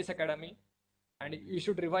S Academy, and you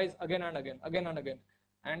should revise again and again.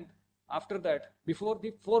 And after that, before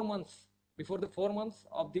the 4 months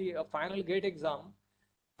of the final GATE exam,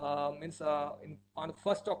 means on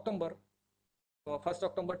 1st October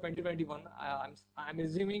 2021, I'm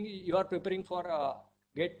assuming you are preparing for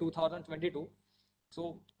GATE 2022.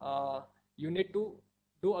 So you need to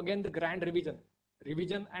do again the grand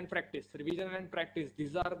revision and practice.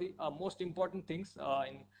 These are the most important things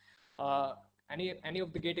in any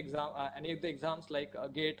of the GATE exam, any of the exams like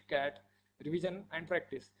GATE, CAT, revision and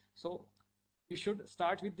practice. So you should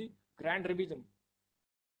start with the grand revision.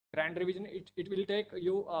 It will take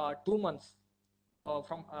you 2 months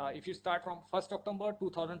from if you start from 1st October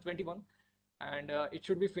 2021, and it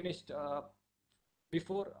should be finished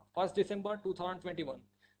before 1st December 2021,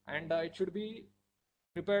 and it should be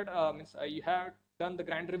prepared. Means you have done the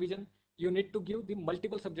grand revision. You need to give the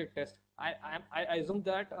multiple subject test. I assume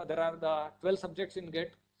that there are the 12 subjects in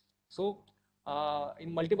GATE. So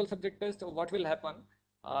in multiple subject test, what will happen?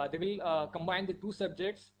 They will combine the 2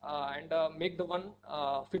 subjects and make the one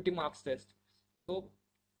 50 marks test. So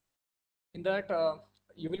in that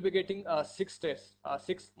you will be getting 6 tests,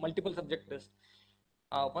 6 multiple subject tests.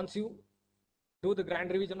 Once you do the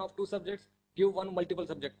grand revision of 2 subjects, give 1 multiple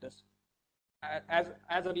subject test.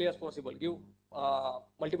 As early as possible, give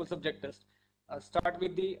multiple subject test. Start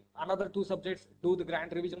with the another 2 subjects, do the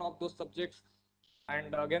grand revision of those subjects,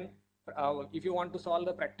 and again, if you want to solve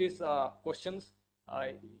the practice questions,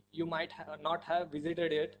 you might not have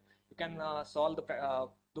visited it. you can solve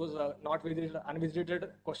those not visited, unvisited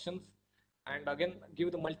questions, and again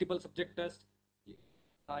give the multiple subject test.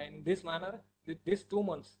 In this manner, these 2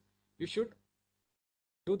 months, you should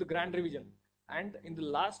do the grand revision. And in the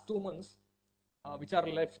last 2 months, which are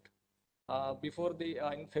left before the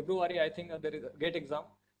in February, I think there is a GATE exam.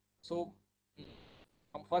 So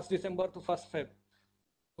from 1st December to 1st Feb.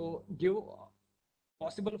 So give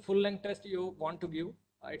possible full-length test you want to give.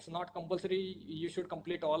 It's not compulsory you should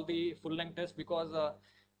complete all the full-length tests, because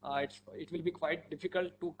it will be quite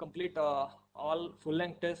difficult to complete all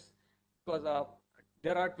full-length tests, because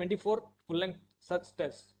there are 24 full-length such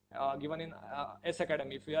tests given in S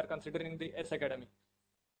Academy, if we are considering the S Academy.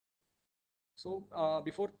 So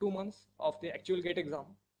before 2 months of the actual GATE exam,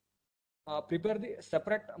 prepare the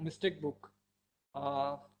separate mistake book.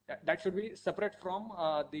 That should be separate from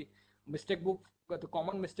the mistake book, the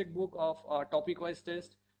common mistake book of topic-wise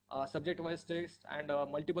test, subject-wise test, and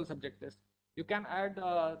multiple subject test. You can add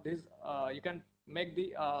this. You can make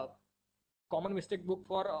the common mistake book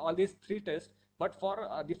for all these 3 tests, but for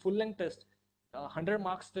the full-length test, 100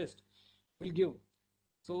 marks test will give.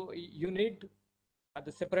 So you need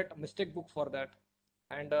the separate mistake book for that.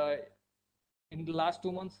 And in the last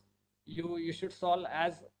 2 months, you should solve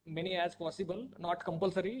as many as possible. Not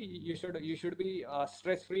compulsory. You should be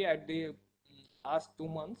stress-free at the last 2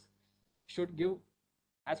 months. Should give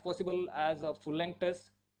as possible as a full-length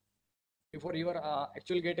test before your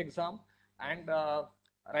actual GATE exam, and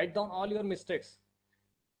write down all your mistakes.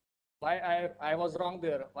 Why I was wrong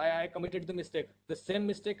there, why I committed the mistake. The same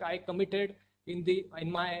mistake I committed in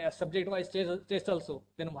my subject-wise test also.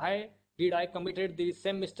 Then why did I committed the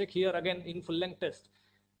same mistake here again in full-length test?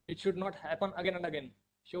 It should not happen again and again.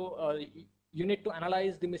 So you need to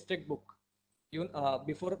analyze the mistake book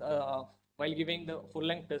before while giving the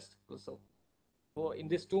full-length test also. So in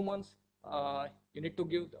these 2 months, you need to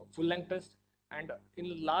give the full-length test. And in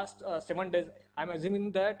the last 7 days, I'm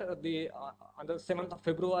assuming that on the 7th of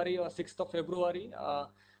February or 6th of February,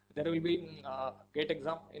 there will be GATE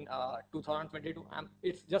exam in 2022.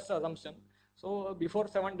 It's just assumption. So before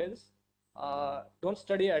 7 days, don't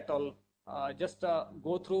study at all. Just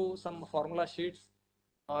go through some formula sheets,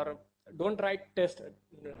 or don't write test.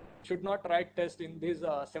 Should not write test in these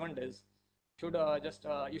 7 days. Should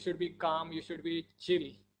you should be calm. You should be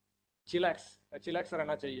chillax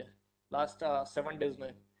रहना चाहिए last 7 days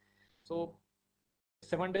में. So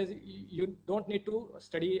 7 days you don't need to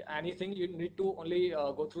study anything. You need to only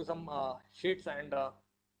go through some sheets, and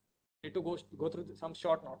need to go through some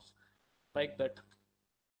short notes like that.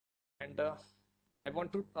 And I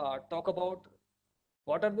want to talk about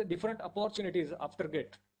what are the different opportunities after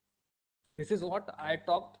GATE. This is what I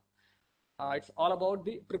talked. It's all about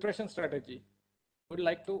the preparation strategy. Would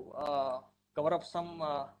like to cover up some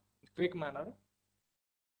quick manner.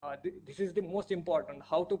 This is the most important,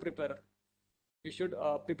 how to prepare. You should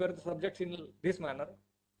prepare the subjects in this manner.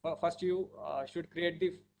 First, you should create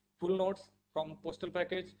the full notes from postal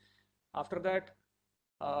package. After that,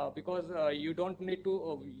 because you don't need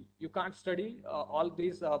to, you can't study all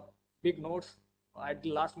these big notes at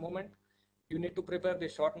the last moment. You need to prepare the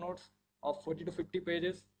short notes of 40 to 50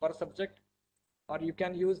 pages per subject, or you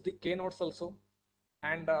can use the K notes also.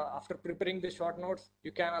 And after preparing the short notes,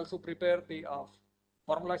 you can also prepare the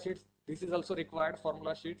formula sheets. This is also required,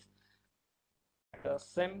 formula sheets. And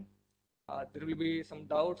same, there will be some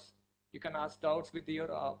doubts. You can ask doubts with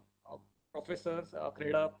your professors,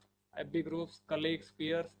 grade up, FB groups, colleagues,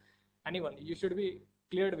 peers, anyone. You should be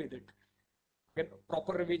cleared with it. Again,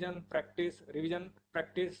 proper revision, practice,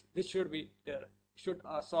 this should be there. Should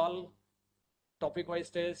solve topic-wise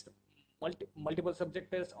test, multiple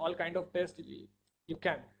subject tests, all kind of tests you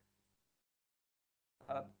can.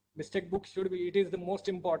 Mistake book should be, it is the most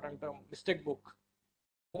important mistake book.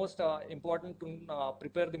 Most important to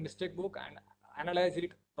prepare the mistake book and analyze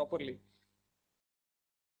it properly.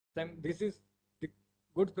 Then this is the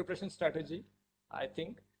good preparation strategy, I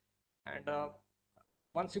think. And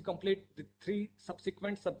once you complete the 3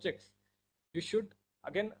 subsequent subjects, you should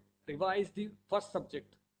again revise the first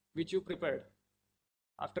subject which you prepared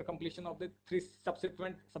after completion of the 3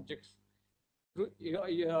 subsequent subjects.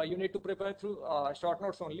 You need to prepare through short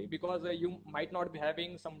notes only, because you might not be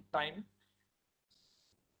having some time.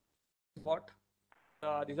 What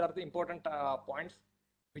these are the important points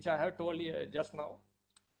which I have told you just now.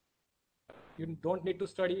 You don't need to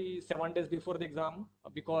study 7 days before the exam,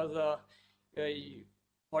 because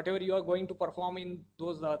whatever you are going to perform in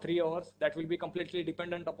those 3 hours, that will be completely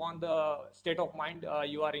dependent upon the state of mind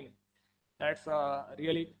you are in. That's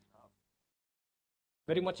really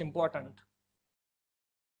very much important.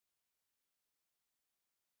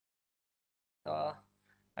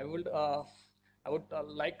 I would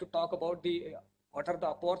like to talk about the what are the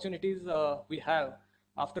opportunities we have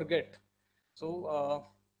after GET. So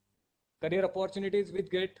career opportunities with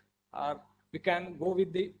GET are we can go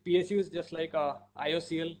with the PSUs just like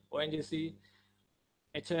IOCL, ONGC,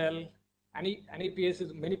 HL, any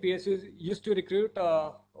PSUs. Many PSUs used to recruit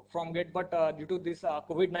from GET, but due to this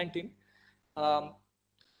COVID-19, um,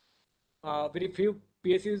 very few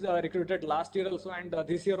PSUs recruited last year also, and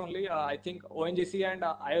this year only. I think ONGC and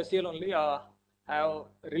IOCL only have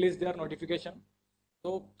released their notification.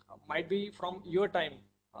 So might be from your time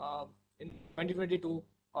in 2022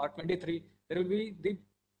 or 23, there will be the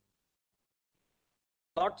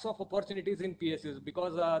lots of opportunities in PSUs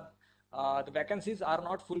because the vacancies are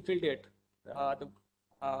not fulfilled yet. The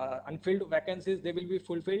unfilled vacancies, they will be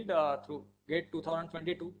fulfilled through GATE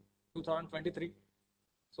 2022, 2023.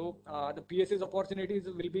 So the PSUs opportunities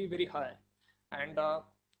will be very high. And the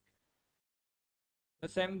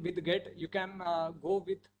same with GATE, you can go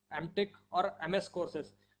with Mtech or MS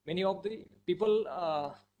courses. Many of the people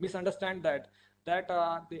misunderstand that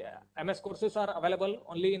the MS courses are available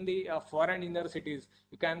only in the foreign universities.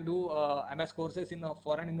 You can do MS courses in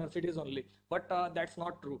foreign universities only, but that's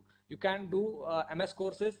not true. You can do MS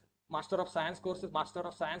courses, Master of Science courses, Master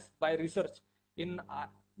of Science by research in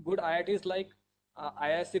good IITs like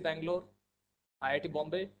IISc Bangalore, IIT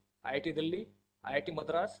Bombay, IIT Delhi, IIT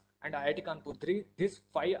Madras, and IIT Kanpur. These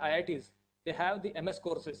 5 IITs, they have the MS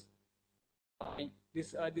courses.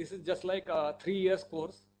 This is just like a 3 years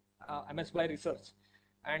course, MS by research.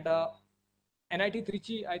 And NIT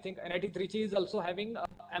Trichy, I think NIT Trichy is also having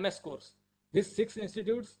a MS course. These 6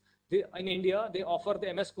 institutes in India, they offer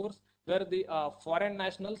the MS course where the foreign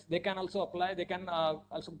nationals, they can also apply, they can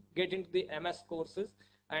also get into the MS courses.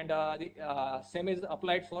 And the same is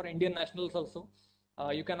applied for Indian nationals also.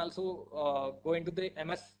 You can also go into the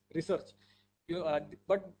MS research.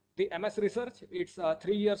 But the MS research, it's a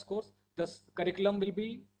 3 years course. The curriculum will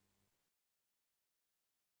be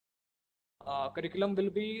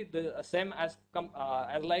the same as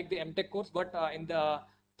like the Mtech course, but in the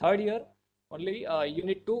 3rd year only you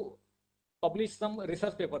need to publish some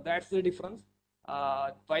research paper. That's the difference.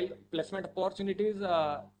 While placement opportunities,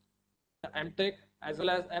 Mtech as well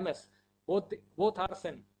as MS, both are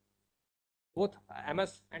same. Both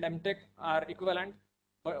MS and Mtech are equivalent,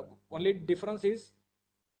 but only difference is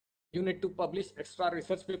you need to publish extra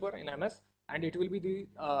research paper in MS, and it will be the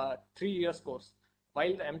 3 years course.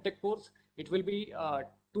 While the Mtech course, it will be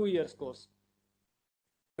 2 years course.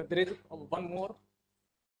 But there is one more.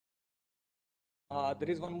 There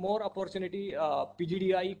is one more opportunity.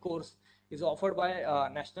 PGDIE course is offered by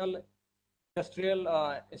National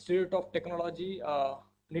Industrial Institute of Technology,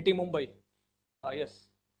 NITI Mumbai. Yes,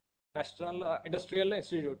 National Industrial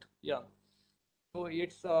Institute. Yeah. So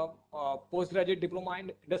it's a postgraduate diploma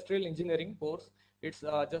in industrial engineering course. It's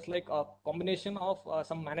just like a combination of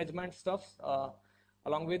some management stuff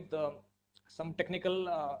along with some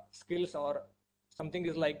technical skills or something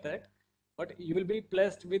is like that. But you will be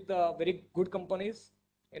placed with very good companies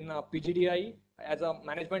in PGDIE as a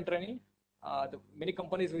management trainee. Many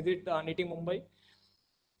companies visit NITI Mumbai.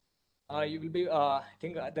 You will be, I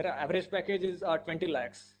think their average package is 20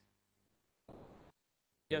 lakhs.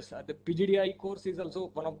 Yes, the PGDIE course is also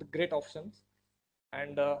one of the great options,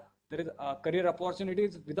 and there is career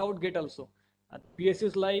opportunities without GATE also.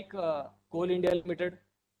 PSUs like Coal India Limited,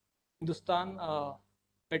 Hindustan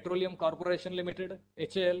Petroleum Corporation Limited,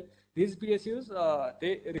 HAL. These PSUs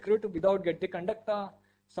they recruit without GATE. They conduct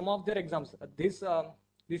some of their exams. This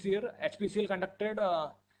year HPCL conducted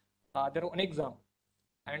their own exam,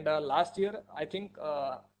 and last year I think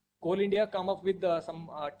Coal India come up with some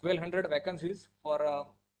 1200 vacancies for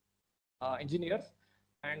engineers,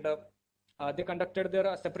 and they conducted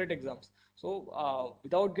their separate exams. So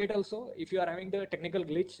without GATE also, if you are having the technical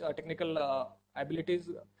glitch, technical abilities,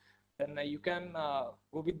 then you can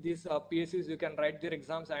go with these PSUs. You can write their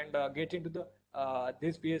exams and get into the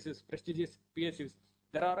these PSUs, prestigious PSUs.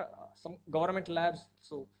 There are some government labs,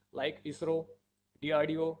 so like ISRO,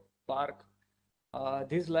 DRDO, PARC.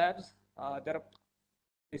 These labs,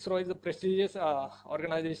 ISRO is a prestigious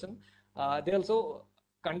organization. They also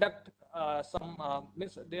conduct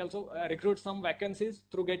they also recruit some vacancies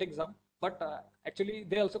through GATE exam, but actually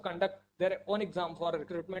they also conduct their own exam for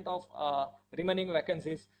recruitment of remaining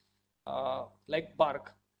vacancies like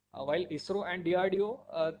PARC. While ISRO and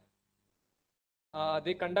DRDO,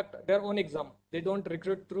 they conduct their own exam. They don't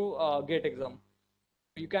recruit through GATE exam.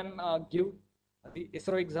 You can give the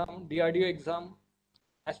ISRO exam, DRDO exam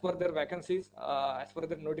as per their vacancies, as per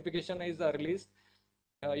their notification is released.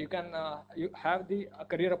 You can you have the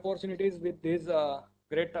career opportunities with these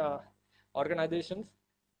great organizations.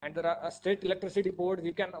 And there are state electricity board.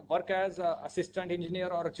 You can work as assistant engineer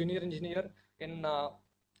or junior engineer in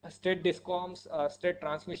state discoms, state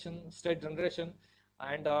transmission, state generation,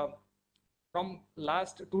 and from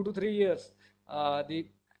last 2 to 3 years, the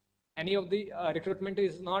any of the recruitment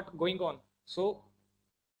is not going on. So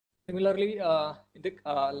similarly,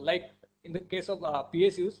 like in the case of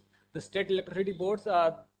PSUs, the state electricity boards,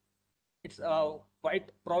 it's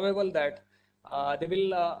quite probable that they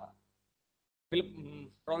will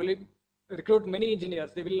probably recruit many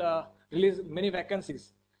engineers. They will release many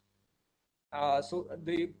vacancies. So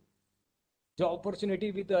the job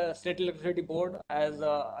opportunity with the state electricity board as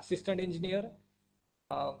assistant engineer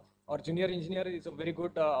or junior engineer is a very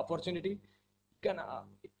good opportunity. You can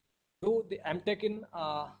do the Mtech in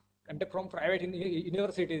Mtech from private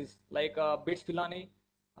universities like BITS Pilani.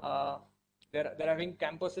 They're having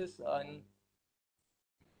campuses in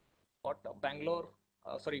Bangalore.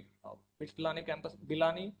 BITS Pilani campus,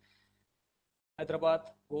 Bilani, Hyderabad,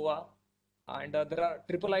 Goa, and there are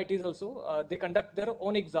triple ITs also. They conduct their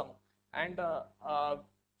own exam, and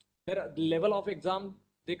their level of exam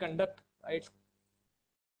they conduct, it's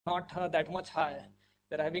not that much high.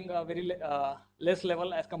 They're having a very less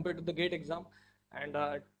level as compared to the GATE exam, and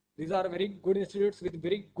these are very good institutes with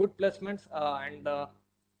very good placements and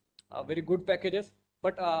very good packages.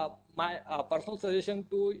 But my personal suggestion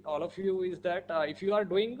to all of you is that if you are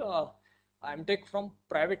doing Mtech from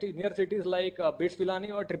private universities like BITS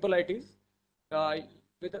Pilani or triple ITs,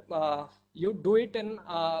 you do it in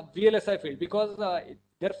VLSI field, because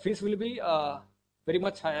their fees will be very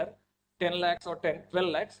much higher, 10 lakhs or 12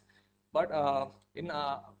 lakhs. But in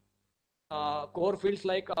core fields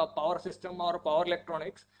like power system or power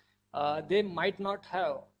electronics, they might not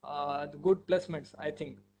have the good placements, I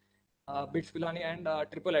think. BITS Pilani and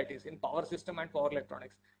triple ITs in power system and power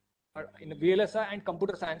electronics. In the VLSI and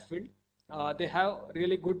computer science field, they have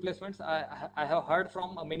really good placements. I have heard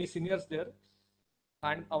from many seniors there,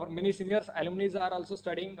 and our many seniors alumni are also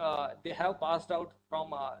studying. They have passed out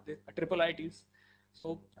from the triple ITs.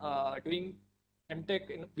 So doing Mtech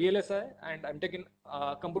in VLSI and Mtech in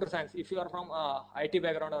computer science, if you are from IT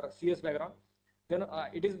background or CS background, then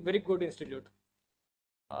it is very good institute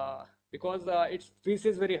because its fees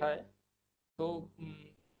is very high. So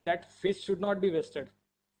that fees should not be wasted.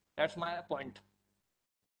 That's my point.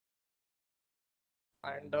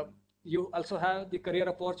 And you also have the career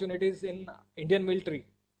opportunities in Indian military.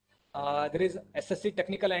 There is SSC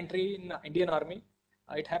technical entry in Indian Army.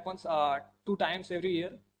 It happens 2 times every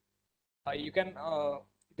year. You can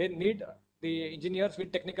they need the engineers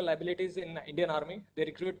with technical abilities in Indian Army. They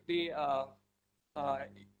recruit the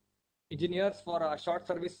engineers for a short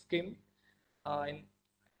service scheme in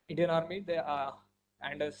Indian Army. They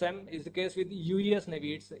and same is the case with UES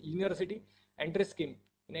Navy. It's a university entry scheme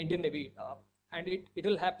in Indian Navy, and it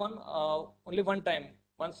will happen only one time.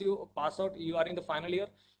 Once you pass out, you are in the final year,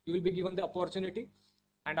 you will be given the opportunity,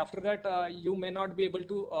 and after that you may not be able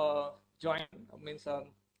to join. Means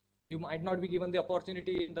you might not be given the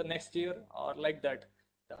opportunity in the next year or like that.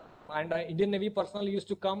 And Indian Navy personnel used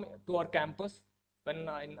to come to our campus when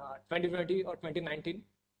in 2020 or 2019.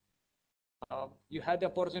 You had the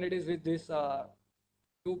opportunities with these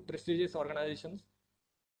 2 prestigious organizations.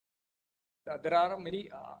 There are many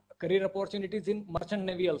career opportunities in merchant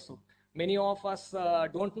navy also. Many of us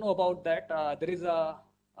don't know about that. There is a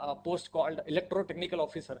post called electrotechnical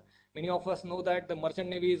officer. Many of us know that the merchant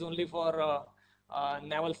navy is only for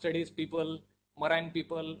naval studies people, marine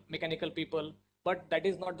people, mechanical people, but that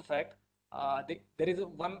is not the fact. There is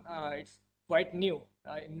one, it's quite new.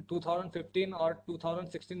 In 2015 or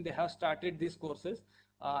 2016, they have started these courses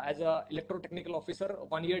as a electrotechnical officer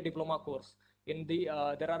 1-year diploma course. In the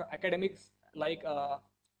there are academics like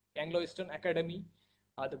Anglo-Eastern Academy,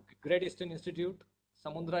 the Great Eastern Institute,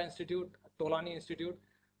 Samudra Institute, Tolani Institute,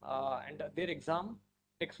 and their exam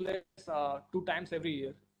takes place 2 times every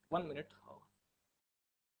year. 1 minute.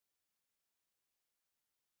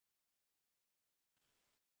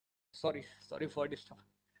 Sorry for disturb.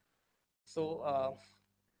 So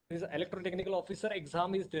this electrotechnical officer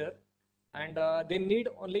exam is there, and they need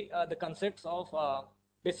only the concepts of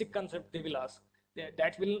basic concept they will ask.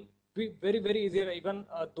 That will be very, very easy. Even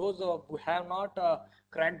those who have not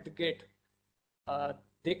cracked the gate,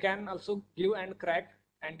 they can also give and crack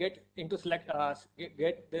and get into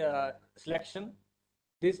get the selection.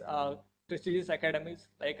 These prestigious academies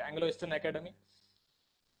like Anglo-Eastern Academy.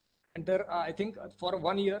 And there, I think for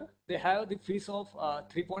 1 year, they have the fees of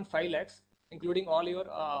 3.5 lakhs, including all your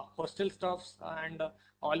hostel stuffs and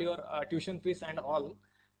all your tuition fees and all.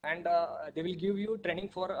 And they will give you training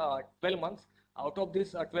for 12 months. Out of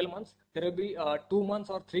this 12 months, there will be 2 months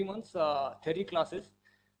or 3 months theory classes.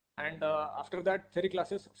 And after that theory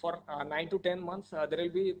classes for 9 to 10 months, there will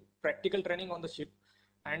be practical training on the ship.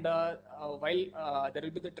 And while there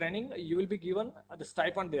will be the training, you will be given the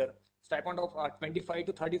stipend there, stipend of 25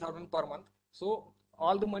 to 30,000 per month. So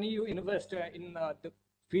all the money you invest in the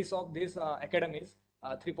fees of these academies,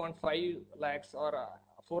 3.5 lakhs or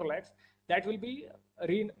 4 lakhs, that will be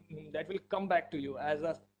that will come back to you as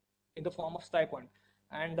a in the form of stipend.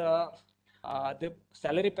 And the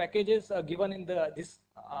salary packages given in these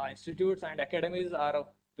institutes and academies are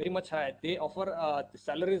very much high. They offer the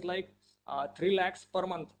salaries like 3 lakhs per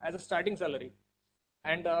month as a starting salary.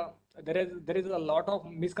 And there is a lot of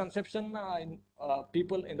misconception in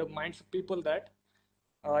people, in the minds of people, that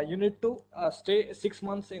you need to stay 6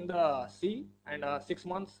 months in the sea and 6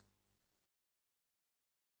 months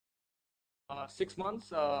 6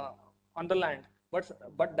 months on the land.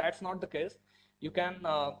 But that's not the case. You can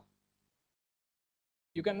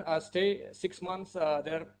stay 6 months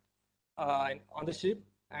there on the ship,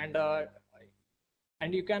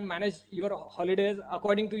 and you can manage your holidays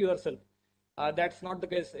according to yourself. That's not the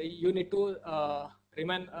case. You need to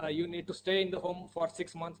you need to stay in the home for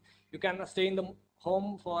 6 months. You can stay in the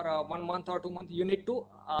home for 1 month or 2 months. You need to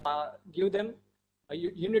give them,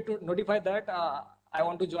 you need to notify that I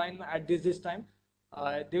want to join at this time.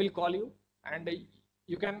 They will call you, and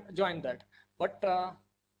you can join that. But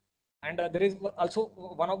and there is also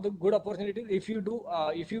one of the good opportunities. If you do,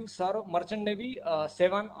 if you serve merchant navy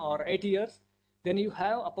 7 or 8 years, then you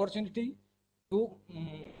have opportunity to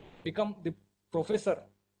become the professor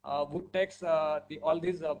who takes all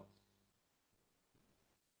these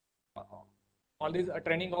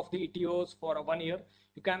training of the ETOs for 1 year.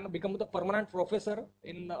 You can become the permanent professor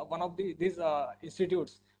in one of these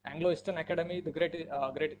institutes, Anglo-Eastern Academy, the Great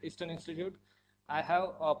Eastern Institute. I have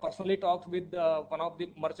personally talked with one of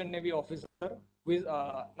the merchant navy officer who is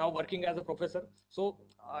now working as a professor. So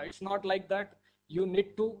it's not like that you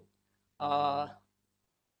need to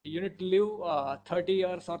live 30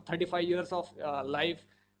 years or 35 years of life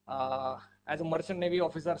as a merchant navy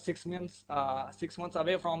officer, 6 months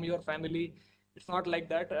away from your family. It's not like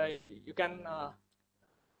that. You can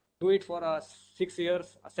do it for 6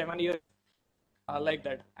 years, 7 years, like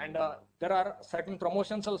that. And there are certain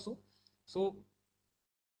promotions also. So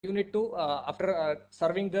you need to, after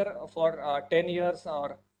serving there for 10 years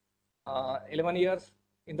or 11 years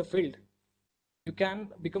in the field, you can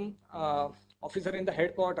become officer in the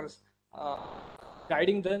headquarters,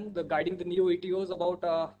 guiding the new ETOs about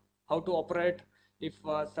how to operate. If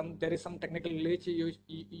there is some technical glitch,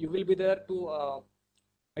 you will be there to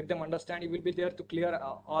make them understand. You will be there to clear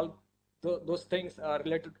all those things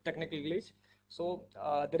related to technical glitch. So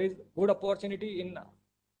there is good opportunity in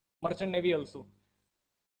merchant navy also.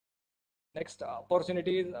 Next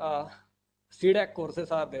opportunity is CDAC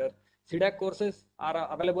courses are there. CDAC courses are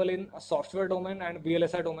available in software domain and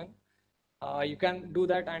VLSI domain. You can do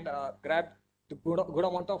that and grab the good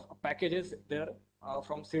amount of packages there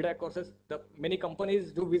from CDAC courses. Many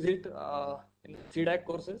companies do visit in CDAC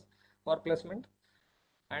courses for placement.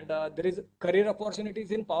 And there is career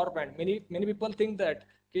opportunities in power plant. Many people think that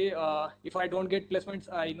if I don't get placements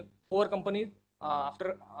in 4 companies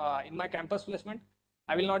after in my campus placement,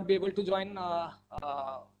 I will not be able to join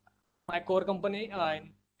my core company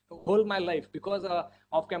in whole my life, because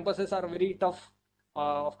off campuses are very tough.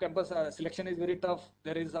 Off campus selection is very tough.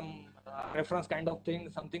 There is some reference kind of thing,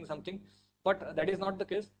 something. But that is not the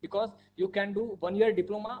case, because you can do 1 year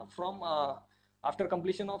diploma from after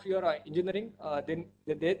completion of your engineering. Then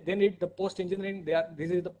they need the post engineering. This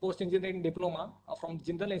is the post engineering diploma from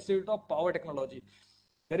Jindal Institute of Power Technology.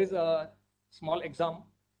 There is a small exam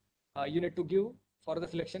you need to give for the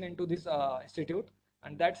selection into this institute,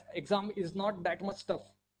 and that exam is not that much tough.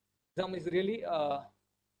 Exam is really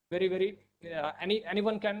very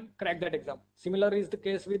anyone can crack that exam. Similar is the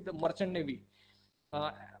case with the merchant navy.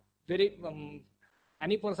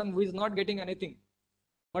 Any person who is not getting anything,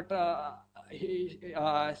 but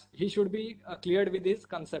he should be cleared with his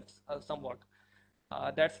concepts somewhat.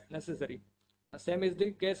 That's necessary. Same is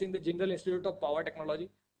the case in the Jindal Institute of Power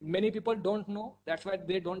Technology. Many people don't know, that's why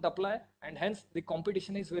they don't apply, and hence the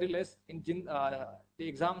competition is very less in the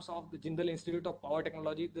exams of the Jindal Institute of Power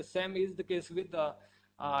Technology. The same is the case with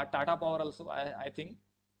Tata Power also. I think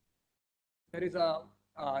there is a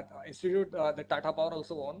institute the Tata Power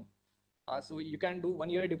also own. So you can do 1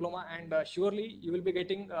 year diploma, and surely you will be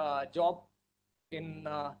getting a job in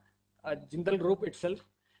Jindal Group itself.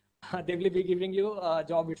 They will be giving you a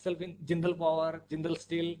job itself in Jindal Power, Jindal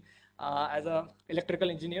Steel, as a electrical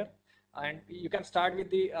engineer. And you can start with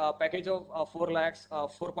the package of 4 lakhs,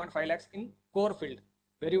 4.5 lakhs in core field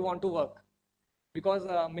where you want to work. because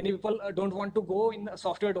many people don't want to go in the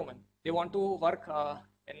software domain. They want to work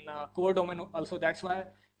in core domain also. That's why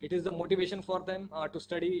it is the motivation for them to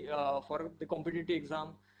study for the competitive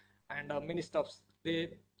exam and many stuffs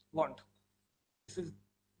they want. This is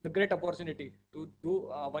the great opportunity to do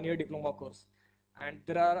a one-year diploma course. And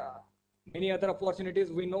there are many other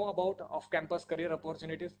opportunities we know about off-campus career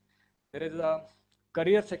opportunities. There is a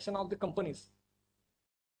career section of the companies.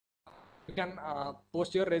 You can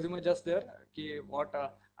post your resume just there. What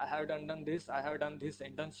I have done this, I have done this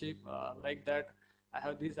internship like that. I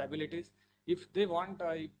have these abilities. If they want,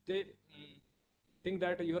 if they think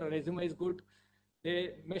that your resume is good,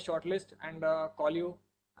 they may shortlist and call you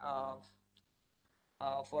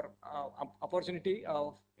for opportunity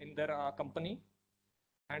in their company.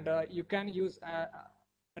 And you can use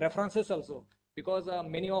references also, because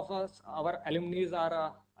many of us, our alumni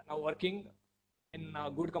are now working in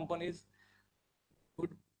good companies,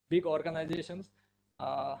 good big organizations.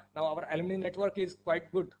 Now our alumni network is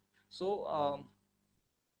quite good. So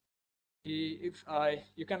if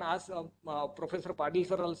you can ask Professor Padil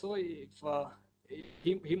sir also, if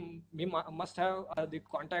he must have the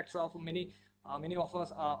contacts of many of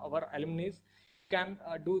us, our alumni, can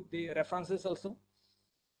do the references also,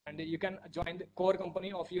 and you can join the core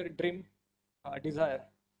company of your dream desire.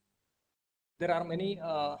 There are many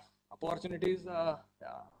opportunities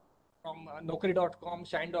from Naukri.com,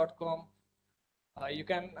 Shine.com. You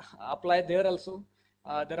can apply there also.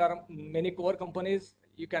 There are many core companies.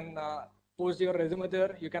 You can post your resume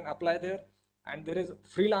there. You can apply there. And there is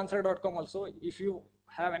freelancer.com also. If you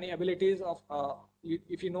have any abilities of,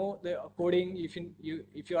 if you know the coding,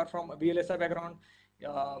 if you are from a VLSI background,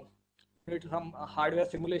 need some hardware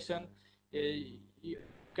simulation, you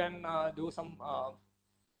can do some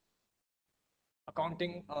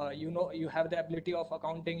accounting. You have the ability of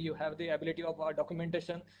accounting, you have the ability of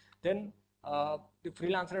documentation, then the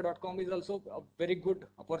freelancer.com is also a very good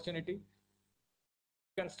opportunity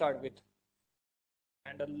you can start with.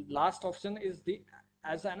 And the last option is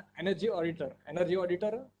as an energy auditor. Energy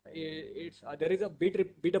auditor, there is a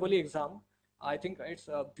BEE exam. I think it's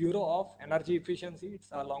a Bureau of Energy Efficiency. It's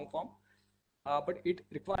a long form, but it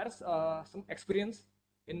requires some experience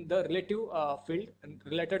in the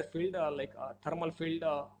related field, like thermal field,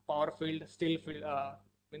 power field, steel field,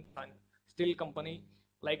 steel company,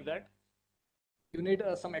 like that. You need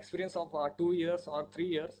some experience of 2 years or 3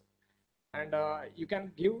 years, and you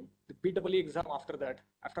can give the BEE exam after that.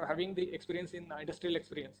 After having the experience in industrial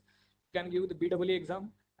experience, you can give the BEE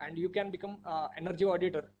exam, and you can become energy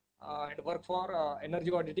auditor and work for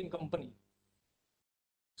energy auditing company.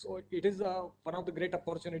 So it is one of the great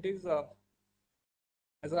opportunities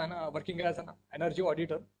as working as an energy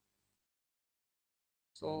auditor.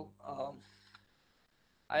 So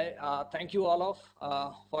I thank you all of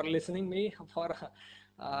for listening me for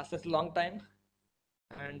such a long time.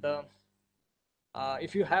 And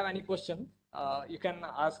if you have any question, you can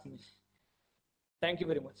ask me. Thank you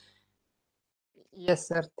very much. Yes,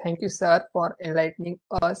 sir. Thank you, sir, for enlightening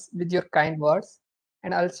us with your kind words,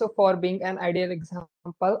 and also for being an ideal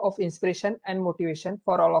example of inspiration and motivation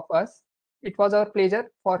for all of us. It was our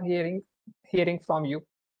pleasure for hearing from you.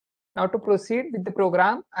 Now, to proceed with the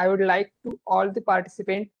program, I would like to all the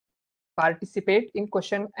participate in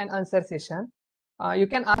question and answer session. You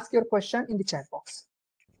can ask your question in the chat box.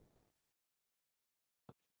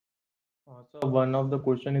 So one of the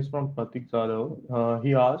question is from Pratik Jadhav.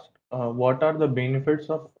 He asked, what are the benefits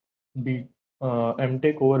of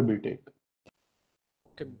Mtech over BTech?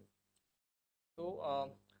 Okay. So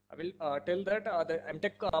I will tell that the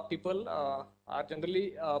Mtech people are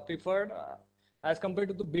generally preferred as compared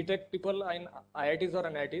to the BTech people in IITs or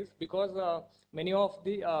NITs, because many of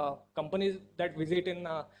the companies that visit in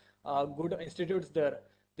good institutes there,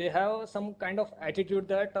 they have some kind of attitude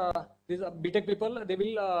that these BTech people, they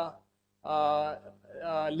will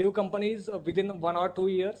leave companies within 1 or 2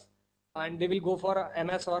 years, and they will go for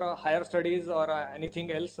MS or higher studies or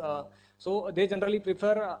anything else. So they generally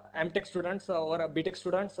prefer Mtech students or BTech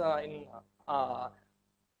students in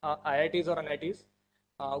IITs or NITs,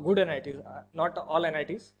 good NITs, not all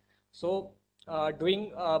NITs. So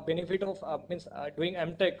doing benefit of doing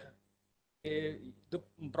Mtech, the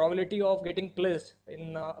probability of getting placed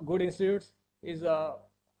in good institutes is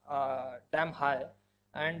damn high,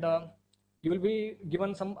 and you will be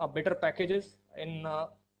given some better packages in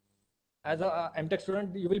as a Mtech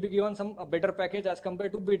student. You will be given some better package as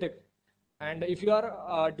compared to BTech. And if you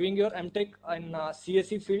are doing your Mtech in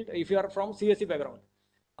CSE field, if you are from CSE background,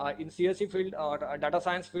 in CSE field or data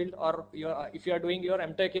science field, or if you are doing your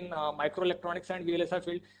Mtech in microelectronics and VLSI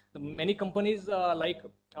field, many companies like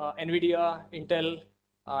NVIDIA, Intel,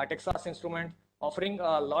 Texas Instruments, offering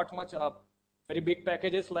a lot much very big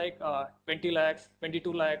packages like 20 lakhs,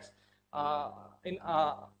 22 lakhs. In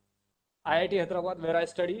IIT Hyderabad, where I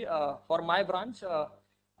study, for my branch,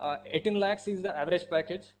 18 lakhs is the average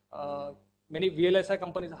package. Many VLSI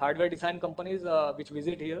companies, hardware design companies, which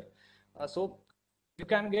visit here. So you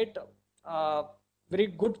can get very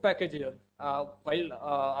good package here while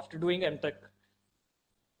after doing Mtech.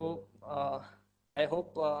 So I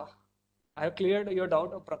hope I have cleared your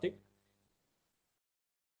doubt, Pratik.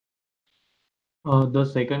 The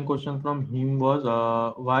second question from him was,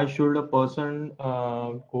 why should a person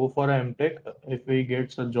go for a MTech if he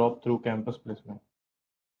gets a job through campus placement?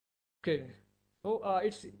 Okay, so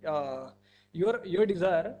it's your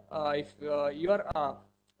desire. If you are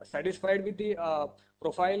satisfied with the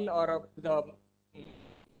profile or the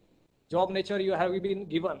job nature you have been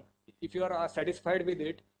given, if you are satisfied with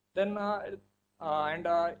it, then and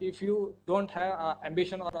if you don't have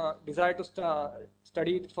ambition or desire to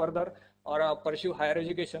study further or pursue higher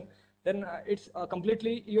education, then it's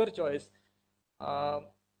completely your choice.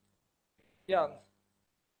 Yeah,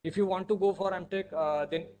 if you want to go for MTech,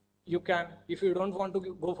 then you can. If you don't want to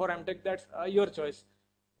go for MTech, that's your choice.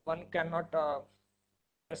 One cannot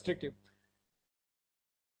restrict you.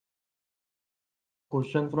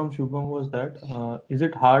 Question from Shubham was that, is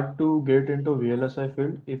it hard to get into VLSI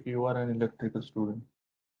field if you are an electrical student?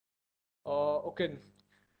 Okay.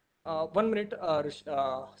 1 minute,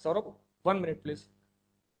 Saurabh, 1 minute, please.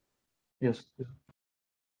 Yes.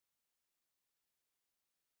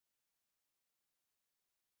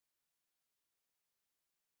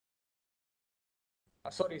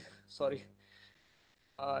 Sorry.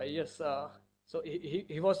 Yes. So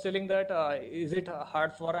he was telling that is it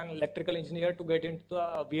hard for an electrical engineer to get into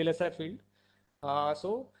the VLSI field?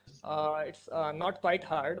 It's not quite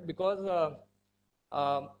hard because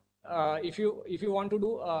if you want to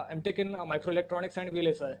do Mtech in microelectronics and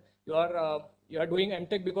VLSI, you are doing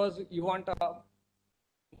Mtech because you want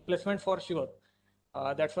placement for sure.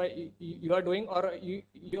 That's why you are doing, or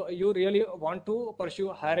you really want to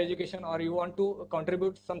pursue higher education, or you want to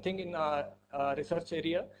contribute something in research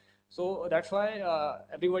area. So that's why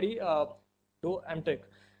everybody do MTech.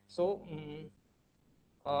 So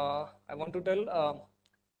I want to tell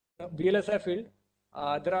VLSI field.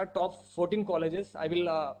 There are top 14 colleges. I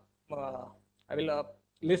will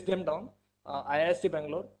list them down. IISc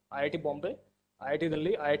Bangalore, IIT Bombay, IIT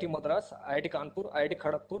Delhi, IIT Madras, IIT Kanpur, IIT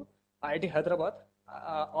Kharagpur, IIT Hyderabad.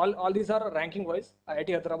 All these are ranking wise.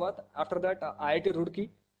 IIT Hyderabad. After that, IIT Roorkee,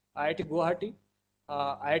 IIT Guwahati,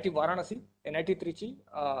 IIT Varanasi, NIT Trichy,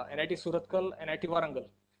 NIT Surathkal, NIT Warangal.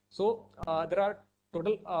 So there are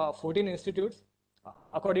total 14 institutes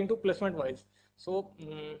according to placement wise. So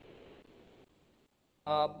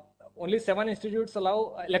only 7 institutes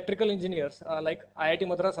allow electrical engineers, like IIT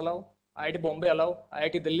Madras allow, IIT Bombay allow,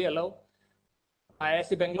 IIT Delhi allow,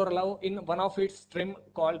 IISc Bangalore allow in one of its stream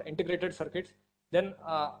called integrated circuits. Then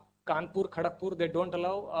Kanpur, Kharagpur, they don't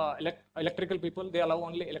allow electrical people, they allow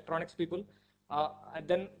only electronics people. And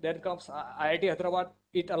then there comes IIT Hyderabad,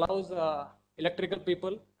 it allows electrical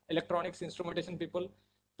people, electronics, instrumentation people.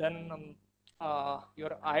 Then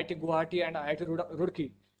your IIT Guwahati and IIT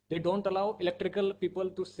Roorkee, they don't allow electrical people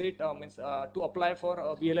to sit, to apply for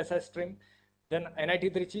a VLSI stream. Then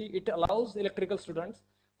NIT Trichy, it allows electrical students,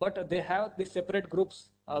 but they have the separate groups,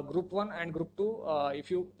 group 1 and group 2. If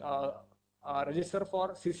you register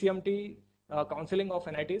for CCMT counseling of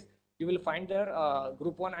NITs, you will find there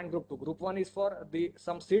group 1 and group 2. Group 1 is for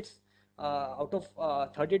some seats, out of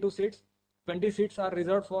 32 seats, 20 seats are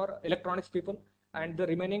reserved for electronics people, and the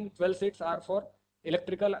remaining 12 seats are for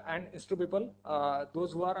electrical and instru people,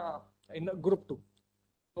 those who are in the group 2.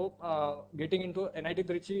 So getting into NIT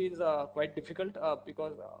Trichy is quite difficult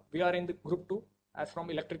because we are in the group 2 as from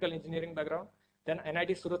electrical engineering background. Then NIT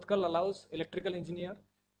Surathkal allows electrical engineer,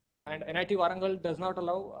 and NIT Warangal does not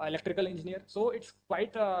allow electrical engineer. So it's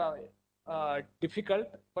quite difficult,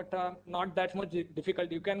 but not that much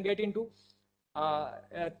difficult. You can get into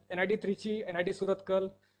NIT Trichy, NIT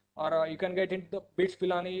Surathkal, or you can get into the BITS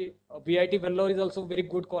Pilani. VIT Vellore is also very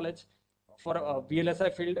good college for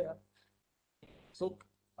VLSI field. So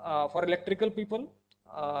for electrical people,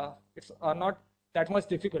 it's not that much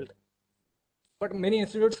difficult. But many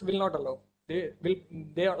institutes will not allow. They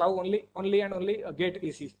allow only and only GATE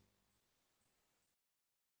EC.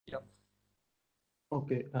 Yeah.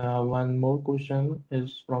 Okay. One more question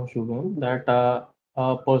is from Shubham that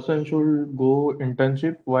a person should go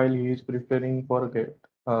internship while he is preparing for GATE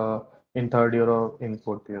in third year or in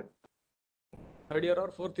fourth year. Third year or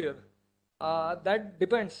fourth year. That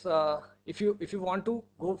depends. If you want to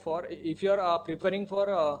go for, if you are preparing for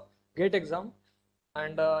a GATE exam,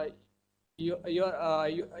 and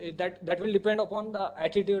that will depend upon the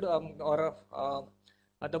attitude or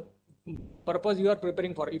the purpose you are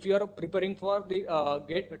preparing for. If you are preparing for the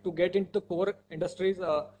get into core industries,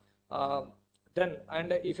 then,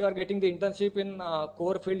 and if you are getting the internship in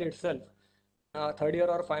core field itself, third year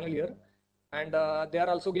or final year, and they are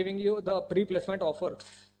also giving you the pre-placement offer,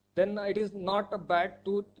 then it is not bad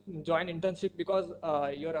to join internship, because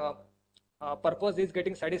your purpose is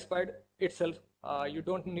getting satisfied itself. You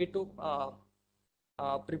don't need to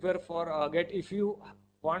prepare for get if you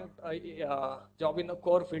want a job in the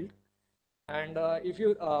core field. And if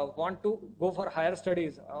you want to go for higher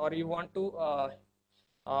studies, or you want to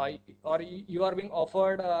or you are being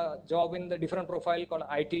offered a job in the different profile called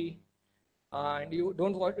IT, and you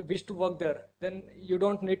don't wish to work there, then you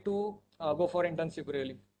don't need to go for internship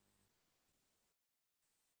really.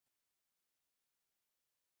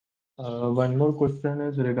 One more question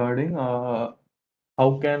is regarding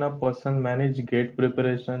how can a person manage gate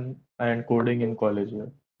preparation and coding in college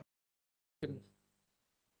year?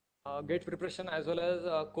 Gate preparation as well as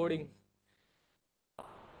coding.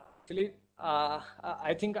 Actually,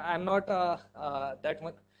 I think I'm not that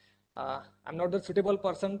much. I'm not the suitable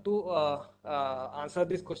person to answer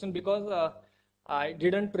this question, because I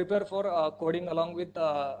didn't prepare for coding along with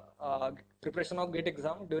preparation of GATE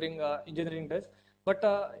exam during engineering days. But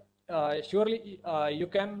surely you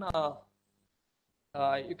can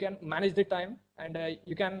manage the time, and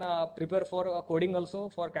you can prepare for coding also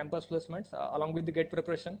for campus placements along with the GATE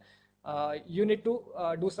preparation. You need to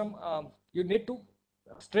do some. You need to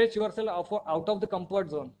stretch yourself out of the comfort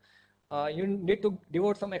zone. You need to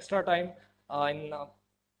devote some extra time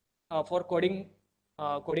for coding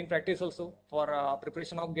practice also, for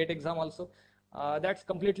preparation of GATE exam also. That's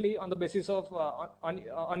completely on the basis of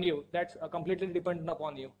on you. That's completely dependent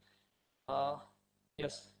upon you.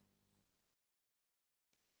 Yes.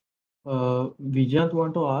 Vijayant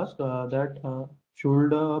want to ask that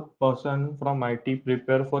should a person from IT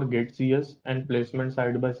prepare for GATE CS and placement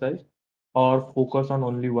side by side, or focus on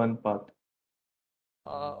only one path?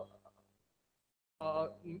 Uh,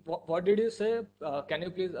 what did you say? Can you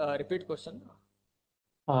please repeat question?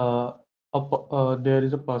 There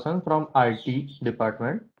is a person from IT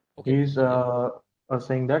department. Okay. He's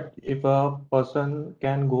saying that if a person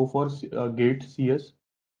can go for GATE CS,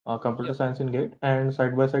 computer Yeah. science in GATE, and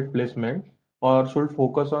side by side placement, or should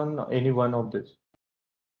focus on any one of this.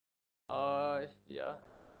 Yeah.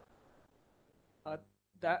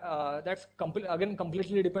 That's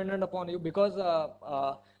completely dependent upon you, because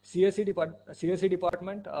CSE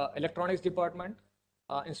department, electronics department,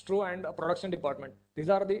 Instro and production department. These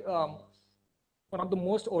are the one of the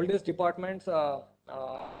most oldest departments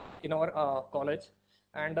in our college,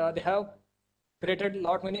 and they have created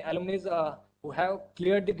many alumni who have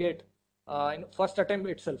cleared the GATE in first attempt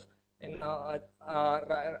itself. In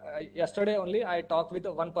yesterday only, I talked with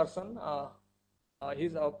one person.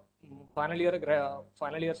 He's a final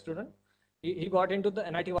year student. He got into the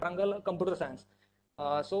NIT Warangal computer science.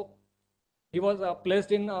 So he was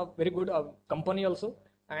placed in a very good company also,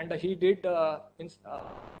 and he did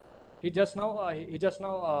he just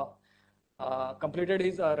now completed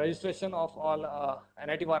his registration of all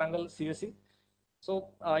NIT Warangal CSE. So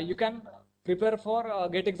you can prepare for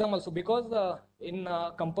GATE exam also, because in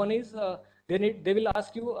companies they will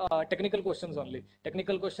ask you technical questions only,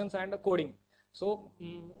 technical questions and coding. So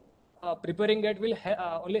preparing it will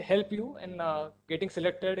only help you in getting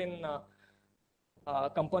selected in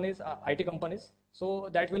companies, IT companies. So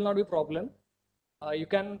that will not be a problem. You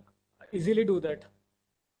can easily do that.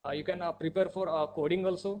 You can prepare for coding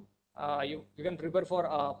also. You can prepare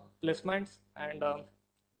for placements, and you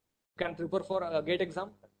can prepare for a GATE exam.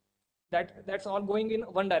 That's all going in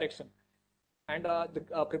one direction. And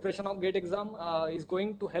the preparation of GATE exam is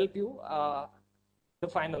going to help you the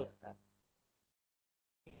final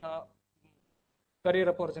career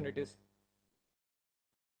opportunities.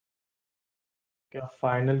 Okay,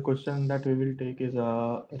 final question that we will take is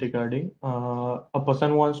regarding a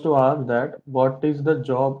person wants to ask that what is the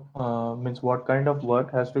job, means what kind of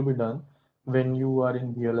work has to be done when you are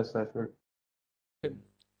in VLSI field?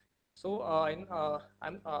 So I'm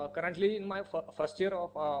currently in my first year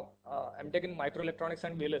of Mtech in Microelectronics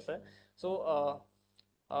and VLSI. So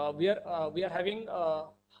we are having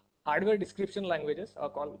hardware description languages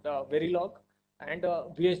called Verilog and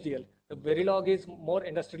VHDL. The Verilog is more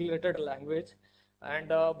industry related language,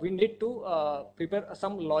 and we need to prepare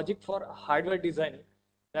some logic for hardware design.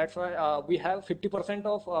 That's why we have 50%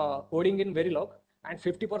 of coding in Verilog, and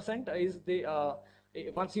 50% is the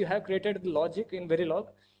once you have created the logic in Verilog,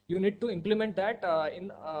 you need to implement that in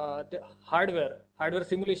the hardware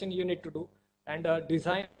simulation you need to do, and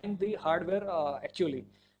design the hardware actually.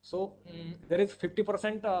 So there is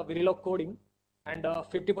 50% Verilog coding, and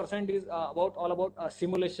 50% is all about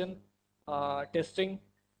simulation, testing.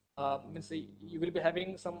 Means you will be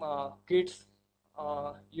having some kits.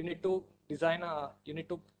 You need to design. You need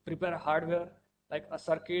to prepare hardware like a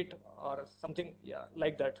circuit or something, yeah,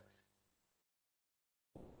 like that.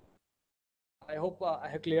 I hope I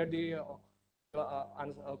have cleared the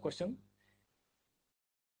question.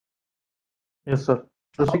 Yes, sir.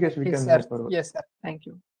 Rishikesh, we Okay, can sir. move forward. Yes, sir. Thank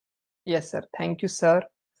you. Yes, sir. Thank you, sir.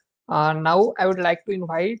 Now I would like to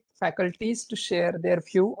invite faculties to share their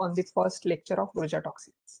view on the first lecture of URJA-Talk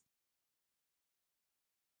Series.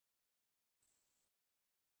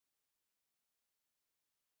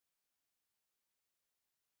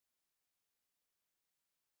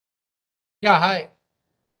 Yeah, hi,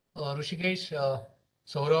 Rishikesh,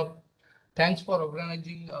 Saurabh. Thanks for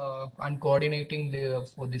organizing and coordinating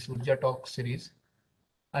for this URJA-Talk series.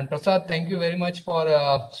 And Prasad, thank you very much for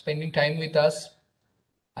spending time with us.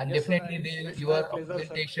 And Yes, sir, definitely, it's my your pleasure, sir.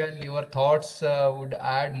 presentation, your thoughts would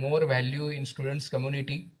add more value in students'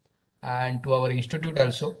 community and to our institute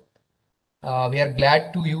also. We are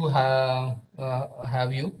glad to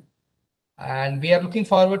have you, and we are looking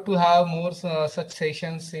forward to have more such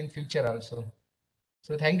sessions in future also.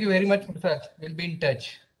 So thank you very much, Prasad. We'll be in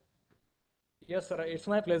touch. Yes, sir. It's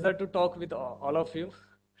my pleasure to talk with all of you.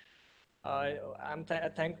 I'm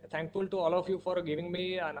thankful to all of you for giving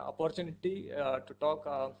me an opportunity to talk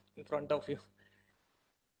in front of you.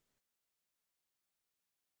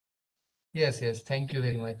 Yes, yes. Thank you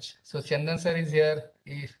very much. So Chandan sir is here.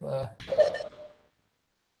 If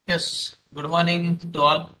Yes, good morning to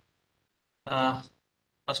all.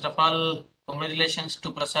 First of all, congratulations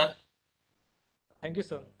to Prasad. Thank you,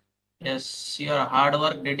 sir. Yes, your hard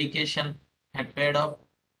work, dedication had paid off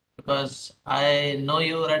because I know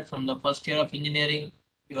you right from the first year of engineering.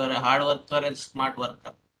 You are a hard worker and smart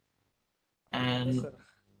worker. And Yes, sir.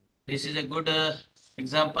 this is a good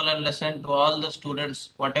example and lesson to all the students,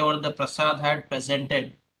 whatever the Prasad had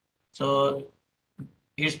presented. So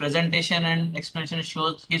his presentation and explanation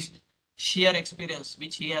shows his sheer experience,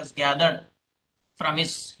 which he has gathered from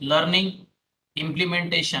his learning,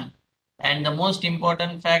 implementation, and the most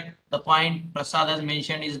important fact, the point Prasad has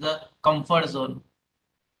mentioned is the comfort zone.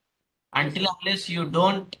 Until unless you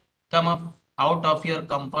don't come up out of your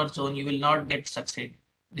comfort zone, you will not get succeed.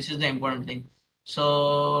 This is the important thing.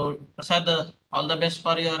 So Prasad, all the best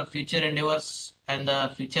for your future endeavors and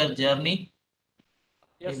the future journey.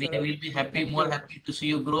 Yes, We sir. will be happy, Thank more you. happy to see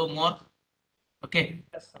you grow more. Okay.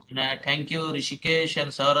 Yes, sir. And, thank you, Rishikesh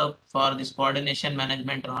and Saurabh, for this coordination,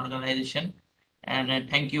 management, and organization. And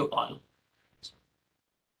thank you all.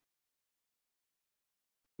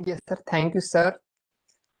 Yes, sir. Thank you, sir,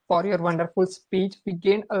 for your wonderful speech. We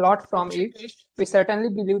gained a lot from it. We certainly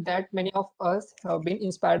believe that many of us have been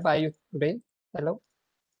inspired by you today. Hello.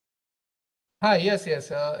 yes, yes.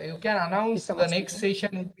 You can announce Mr. the next Mosquito.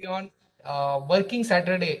 session will be on working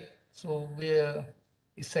Saturday. So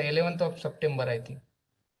it's the 11th of September, I think.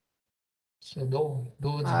 So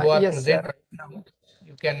those who are Yes, present sir. right now,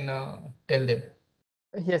 you can tell them.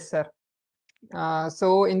 Yes, sir.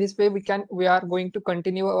 So in this way, we are going to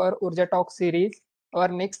continue our URJA-Talk series. Our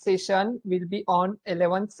next session will be on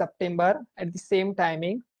 11th September at the same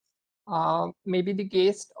timing. Maybe the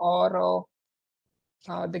guest or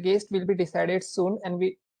the guest will be decided soon, and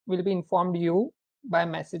we will be informed you by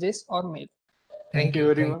messages or mail. Thank you,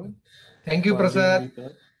 everyone. Thank you, for being Prasad. with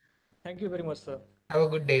us. Thank you very much, sir. Have a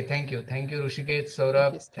good day. Thank you. Thank you, Rishikesh,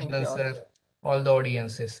 Saurabh, Yes, thank Chandan you all. sir, all the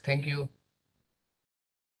audiences. Thank you.